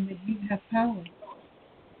accepting that you have power.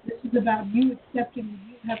 This is about you accepting that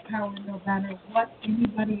you have power no matter what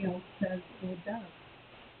anybody else says or does.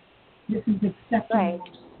 This is accepting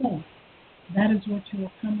yourself. That is what you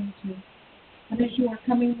are coming to. And as you are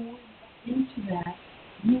coming more into that,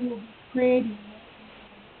 you will be creating more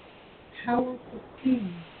powerful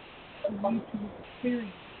things for you to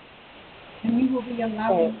experience. And you will be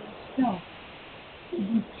allowing yourself to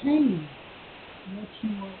be paid what you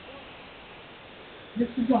are worth. This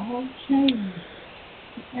is a whole change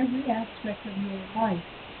to every aspect of your life.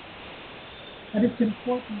 But it's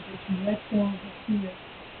important that you let go of the fear.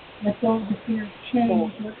 Let go of the fear of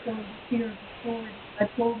change. Let go of the fear of authority. Let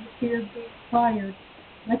go of the fear of being fired.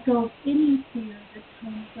 Let go of any fear that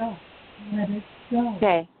comes up. Let it go.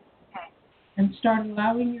 Okay. And start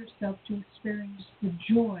allowing yourself to experience the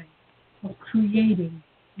joy of creating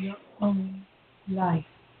your own life.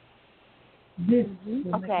 This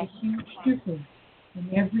will make a huge difference in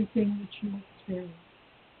everything that you experience.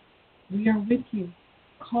 We are with you.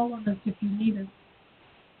 Call on us if you need us.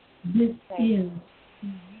 This is who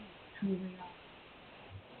you truly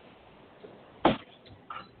are.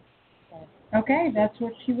 Okay, that's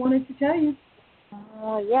what she wanted to tell you.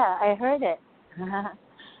 Oh, yeah, I heard it.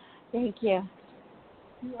 Thank you.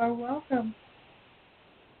 You are welcome.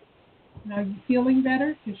 Now, are you feeling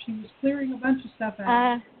better? Because she was clearing a bunch of stuff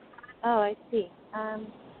out. Oh, I see.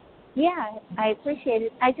 Yeah, I appreciate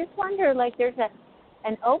it. I just wonder, like, there's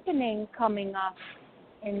an opening coming up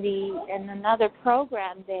in another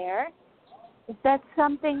program there. Is that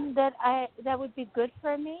something that would be good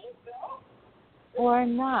for me or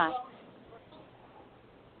not?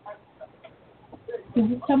 Is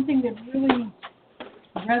it something that really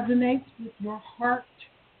resonates with your heart?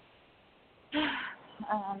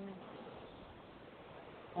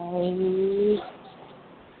 Resonates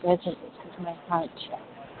with my heart.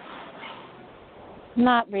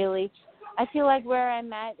 Not really. I feel like where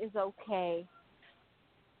I'm at is okay.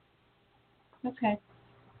 Okay.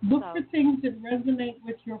 Look for things that resonate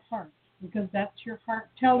with your heart, because that's your heart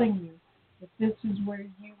telling you that this is where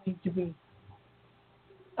you need to be.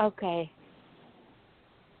 Okay.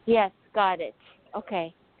 Yes, got it.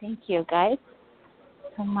 Okay. Thank you, guys,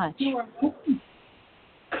 so much. You are welcome.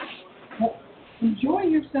 Well, enjoy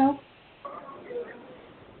yourself.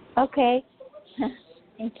 Okay.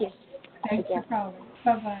 Thank you. Thanks for calling.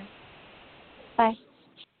 Bye-bye. Bye.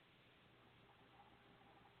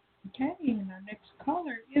 Okay, and our next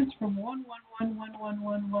caller is from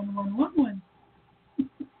 111111111.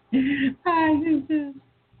 Hi, who's this?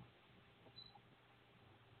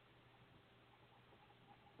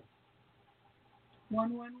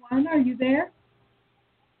 (111), are you there?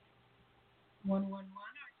 111,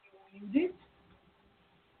 are you muted?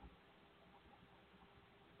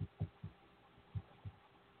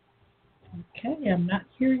 Okay, I'm not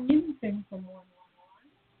hearing anything from 111.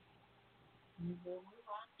 We will move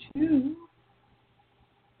on to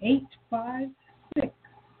 856.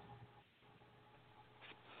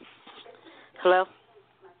 Hello?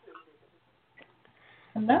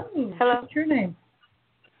 Hello. Hello. What's your name?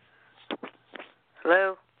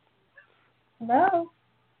 Hello? Hello.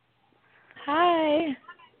 Hi.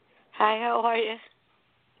 Hi, how are you?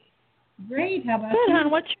 Great. How about Good, you? hon.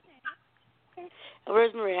 What's your name?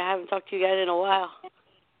 Rosemary, I haven't talked to you guys in a while.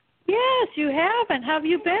 Yes, you haven't. How have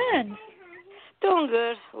you been? Doing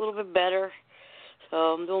good. A little bit better. So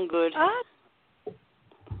I'm doing good.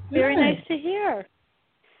 Very nice to hear.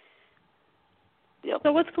 Yep.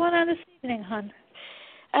 So what's going on this evening, hon?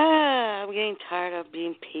 I'm getting tired of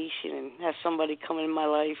being patient and have somebody come in my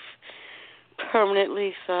life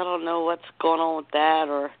permanently, so I don't know what's going on with that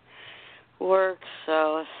or work.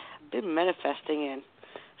 So I've been manifesting, and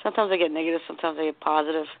sometimes I get negative, sometimes I get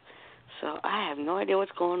positive. So I have no idea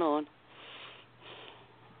what's going on.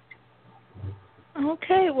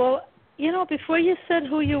 Okay, well, before you said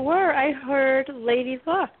who you were, I heard Lady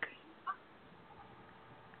Luck.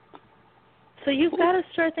 So you've got to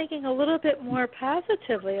start thinking a little bit more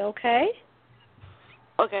positively, okay?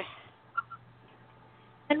 Okay.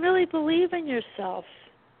 And really believe in yourself.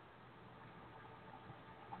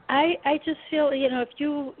 I just feel, if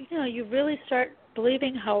you really start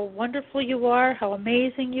believing how wonderful you are, how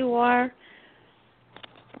amazing you are,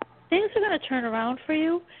 things are going to turn around for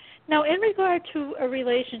you. Now, in regard to a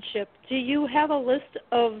relationship, do you have a list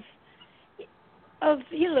of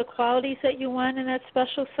the qualities that you want in that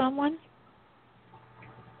special someone?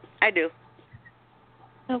 I do.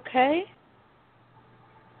 Okay.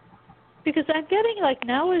 Because I'm getting like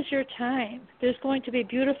now is your time. There's going to be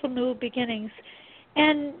beautiful new beginnings.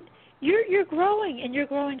 And you're growing, and you're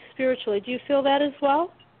growing spiritually. Do you feel that as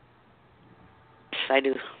well? Yes, I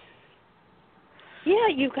do. Yeah,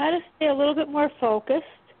 you've got to stay a little bit more focused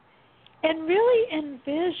and really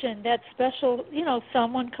envision that special,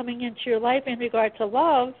 someone coming into your life in regard to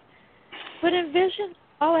love, but envision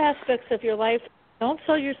all aspects of your life. Don't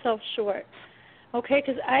sell yourself short, okay?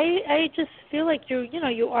 Because I just feel like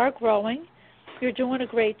you are growing. You're doing a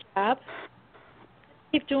great job.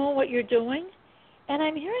 Keep doing what you're doing. And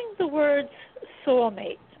I'm hearing the words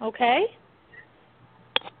soulmate, okay?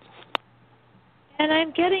 And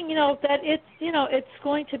I'm getting, that it's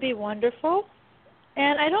going to be wonderful.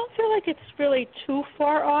 And I don't feel like it's really too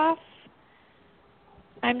far off.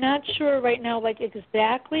 I'm not sure right now, like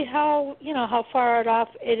exactly how far off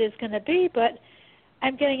it is going to be, but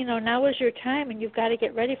I'm getting, now is your time, and you've got to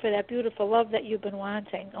get ready for that beautiful love that you've been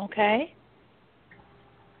wanting, okay?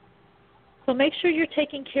 So make sure you're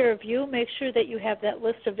taking care of you. Make sure that you have that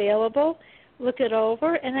list available. Look it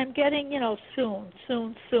over, and I'm getting, soon,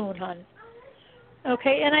 hon.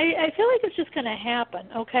 Okay, and I feel like it's just going to happen,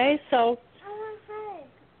 okay? So,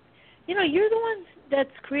 you're the one that's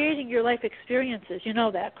creating your life experiences. You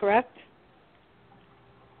know that, correct?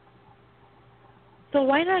 So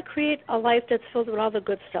why not create a life that's filled with all the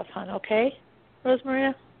good stuff, hon, okay,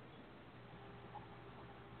 Rosemaria?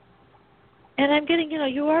 And I'm getting,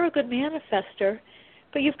 you are a good manifester,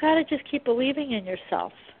 but you've got to just keep believing in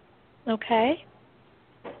yourself, okay?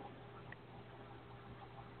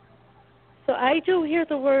 So I do hear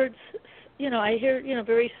the words, I hear,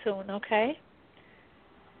 very soon, okay?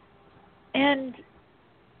 And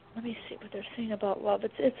let me see what they're saying about love.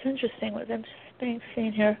 It's interesting what I'm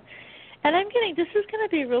seeing here. And I'm getting, this is going to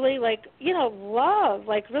be really like, love,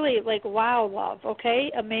 like really like wow love,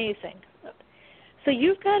 okay? Amazing. So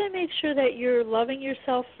you've got to make sure that you're loving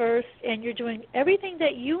yourself first, and you're doing everything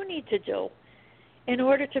that you need to do in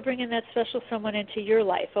order to bring in that special someone into your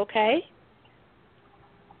life, okay?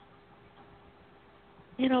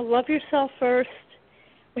 Love yourself first.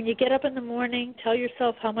 When you get up in the morning, tell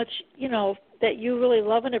yourself how much, that you really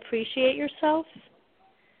love and appreciate yourself,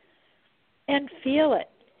 and feel it.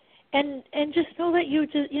 And just know that you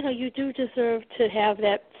do deserve to have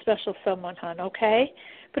that special someone, hon, okay?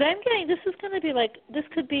 But I'm getting, this is going to be like, this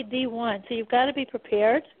could be the one, so you've got to be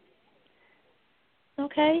prepared,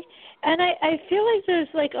 okay? And I feel like there's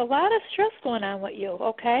like a lot of stress going on with you,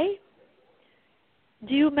 okay?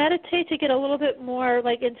 Do you meditate to get a little bit more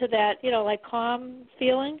like into that, like calm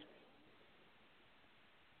feeling?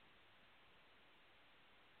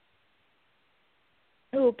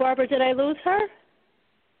 Oh, Barbara, did I lose her?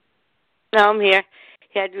 No, I'm here.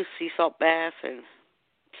 Yeah, I do sea salt baths and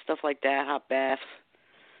stuff like that, hot baths.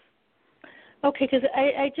 Okay, because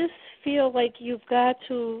I just feel like you've got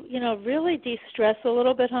to, really de-stress a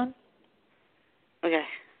little bit, hon. Okay.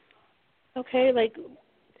 Okay, like,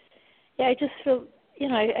 yeah, I just feel,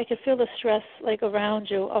 I could feel the stress, like, around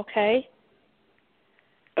you, okay?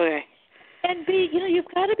 Okay. And you've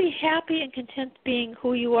got to be happy and content being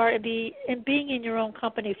who you are and being in your own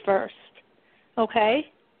company first, okay?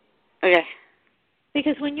 Okay.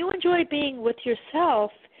 Because when you enjoy being with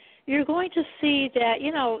yourself, you're going to see that,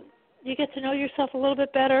 you get to know yourself a little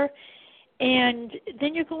bit better, and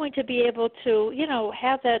then you're going to be able to,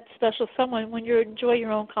 have that special someone when you enjoy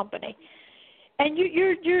your own company. And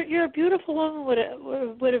you're a beautiful woman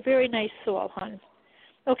with a very nice soul, hon.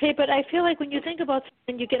 Okay, but I feel like when you think about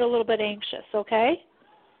something, you get a little bit anxious, okay?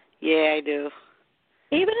 Yeah, I do.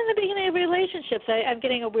 Even in the beginning of relationships, I'm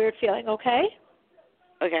getting a weird feeling, okay?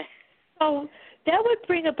 Okay. So that would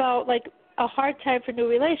bring about, like, a hard time for new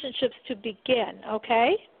relationships to begin,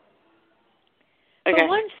 okay? Okay. But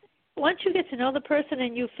once you get to know the person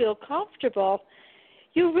and you feel comfortable,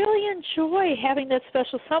 you really enjoy having that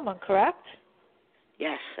special someone, correct?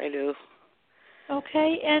 Yes, I do.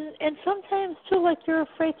 Okay, and sometimes, too, like, you're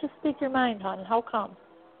afraid to speak your mind, hon. How come?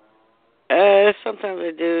 Sometimes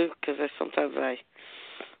I do, because sometimes I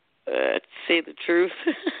say the truth.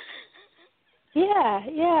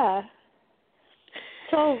 Yeah.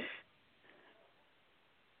 So,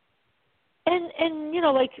 and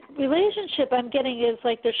like, relationship I'm getting is,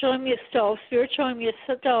 like, they're showing me a stove, Spirit showing me a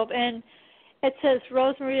stove, and it says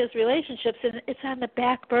Rosemaria's relationships, and it's on the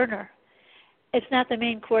back burner. It's not the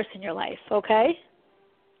main course in your life, okay?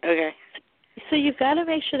 Okay. So you've got to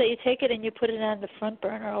make sure that you take it and you put it on the front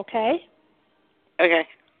burner, okay? Okay.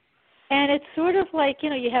 And it's sort of like,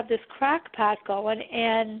 you have this crock pot going,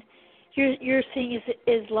 and you're seeing,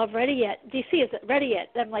 is love ready yet? DC, is it ready yet?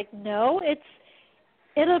 I'm like, no,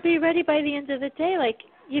 it'll be ready by the end of the day. Like,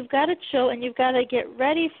 you've got to chill and you've got to get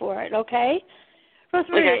ready for it, okay?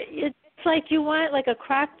 Rosemary, it's It's like you want like a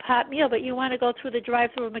crock pot meal, but you want to go through the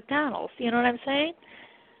drive-thru of McDonald's. You know what I'm saying?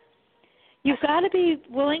 You've got to be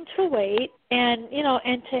willing to wait and,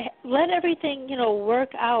 and to let everything,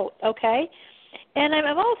 work out, okay? And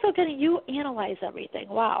I'm also getting you analyze everything.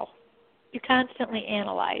 Wow. You constantly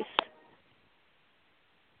analyze.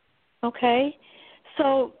 Okay?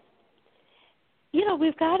 So,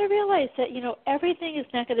 we've got to realize that, everything is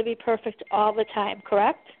not going to be perfect all the time,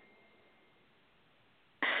 correct?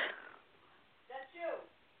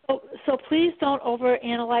 So please don't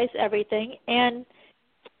overanalyze everything. And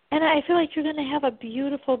I feel like you're going to have a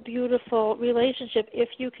beautiful, beautiful relationship if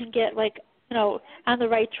you can get, on the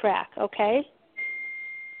right track, okay?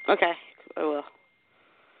 Okay, I will.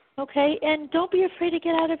 Okay, and don't be afraid to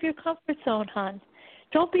get out of your comfort zone, hon.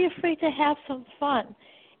 Don't be afraid to have some fun.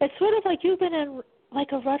 It's sort of like you've been in,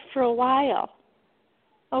 a rut for a while,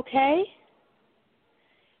 okay?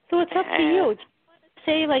 So it's up to you. Do you want to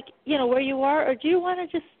say, where you are, or do you want to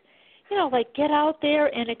just, get out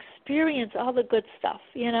there and experience all the good stuff,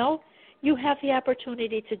 You have the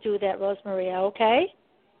opportunity to do that, Rosemaria, okay?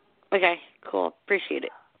 Okay, cool. Appreciate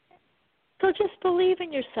it. So just believe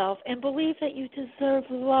in yourself and believe that you deserve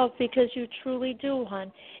love because you truly do,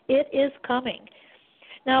 hon. It is coming.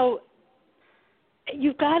 Now,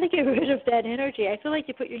 you've got to get rid of that energy. I feel like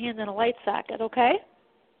you put your hand in a light socket, okay?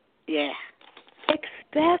 Yeah.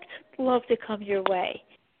 Expect love to come your way.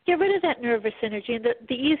 Get rid of that nervous energy, and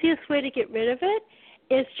the easiest way to get rid of it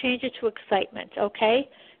is change it to excitement, okay?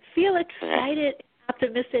 Feel excited,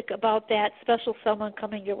 optimistic about that special someone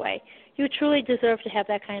coming your way. You truly deserve to have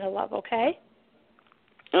that kind of love, okay?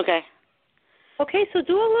 Okay. Okay, so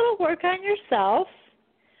do a little work on yourself.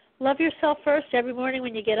 Love yourself first every morning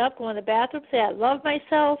when you get up, go in the bathroom, say, I love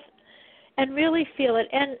myself, and really feel it.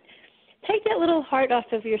 And take that little heart off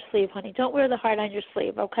of your sleeve, honey. Don't wear the heart on your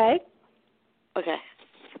sleeve, okay? Okay.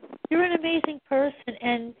 You're an amazing person,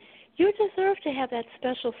 and you deserve to have that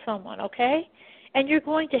special someone, okay? And you're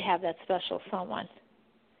going to have that special someone.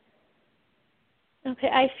 Okay,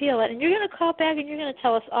 I feel it. And you're going to call back and you're going to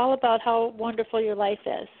tell us all about how wonderful your life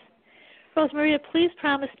is. Rosemaria, please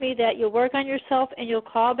promise me that you'll work on yourself and you'll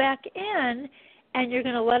call back in and you're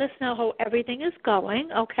going to let us know how everything is going,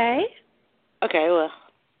 okay? Okay, I will.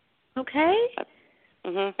 Okay?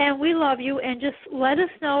 Mm-hmm. And we love you, and just let us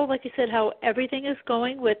know, like you said, how everything is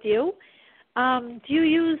going with you. Do you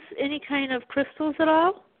use any kind of crystals at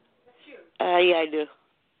all? Yeah, I do.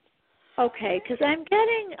 Okay, because I'm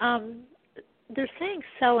getting, they're saying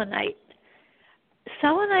selenite.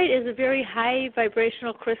 Selenite is a very high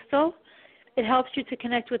vibrational crystal. It helps you to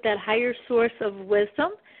connect with that higher source of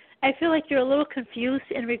wisdom. I feel like you're a little confused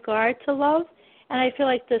in regard to love, and I feel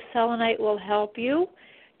like the selenite will help you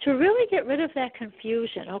to really get rid of that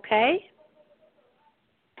confusion, okay?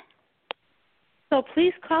 So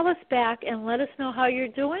please call us back and let us know how you're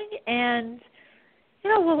doing, and,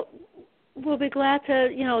 we'll be glad to,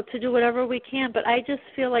 to do whatever we can. But I just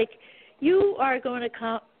feel like you are going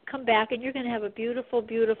to come back, and you're going to have a beautiful,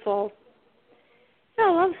 beautiful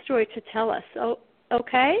love story to tell us,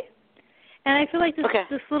 okay? And I feel like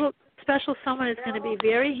this little special someone is going to be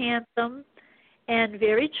very handsome and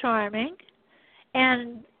very charming,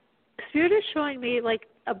 and Spirit is showing me like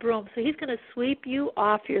a broom, so he's going to sweep you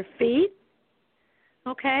off your feet,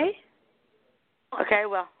 okay? Okay,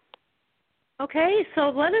 well. Okay, so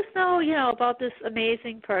let us know, about this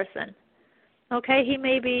amazing person. Okay, he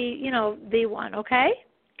may be, the one, okay?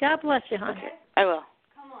 God bless you, hon. Okay, I will.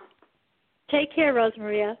 Come on. Take care,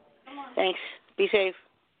 Rosemaria. Thanks. Be safe.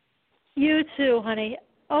 You too, honey.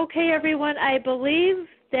 Okay, everyone, I believe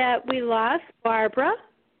that we lost Barbara.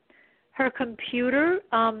 Her computer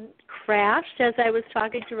crashed as I was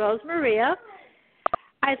talking to Rosemaria.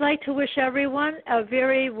 I'd like to wish everyone a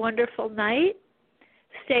very wonderful night.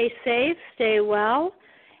 Stay safe, stay well,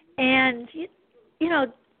 and,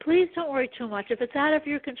 please don't worry too much. If it's out of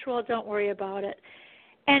your control, don't worry about it.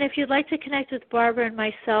 And if you'd like to connect with Barbara and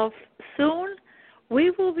myself soon,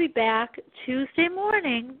 we will be back Tuesday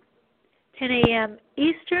morning, 10 a.m.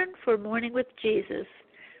 Eastern, for Morning with Jesus.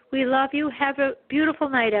 We love you. Have a beautiful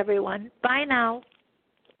night, everyone. Bye now.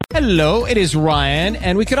 Hello, it is Ryan,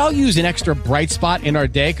 and we could all use an extra bright spot in our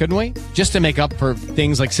day, couldn't we? Just to make up for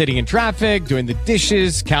things like sitting in traffic, doing the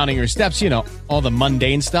dishes, counting your steps, all the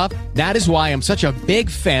mundane stuff. That is why I'm such a big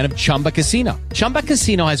fan of Chumba Casino. Chumba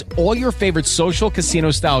Casino has all your favorite social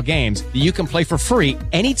casino-style games that you can play for free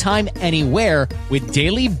anytime, anywhere with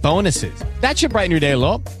daily bonuses. That should brighten your day a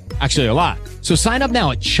little. Actually, a lot. So sign up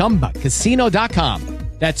now at ChumbaCasino.com.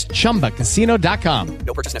 That's ChumbaCasino.com.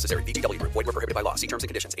 No purchase necessary. VGW Group. Void where prohibited by law. See terms and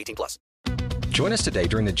conditions. 18+. Join us today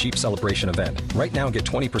during the Jeep Celebration event. Right now, get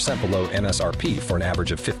 20% below MSRP for an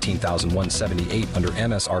average of $15,178 under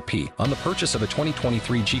MSRP on the purchase of a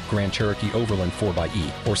 2023 Jeep Grand Cherokee Overland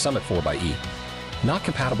 4xE or Summit 4xE. Not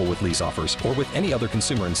compatible with lease offers or with any other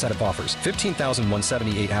consumer incentive offers.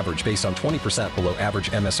 $15,178 average based on 20% below average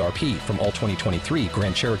MSRP from all 2023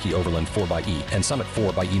 Grand Cherokee Overland 4xE and Summit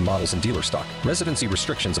 4xE models in dealer stock. Residency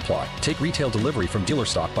restrictions apply. Take retail delivery from dealer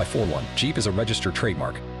stock by 4/1. Jeep is a registered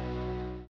trademark.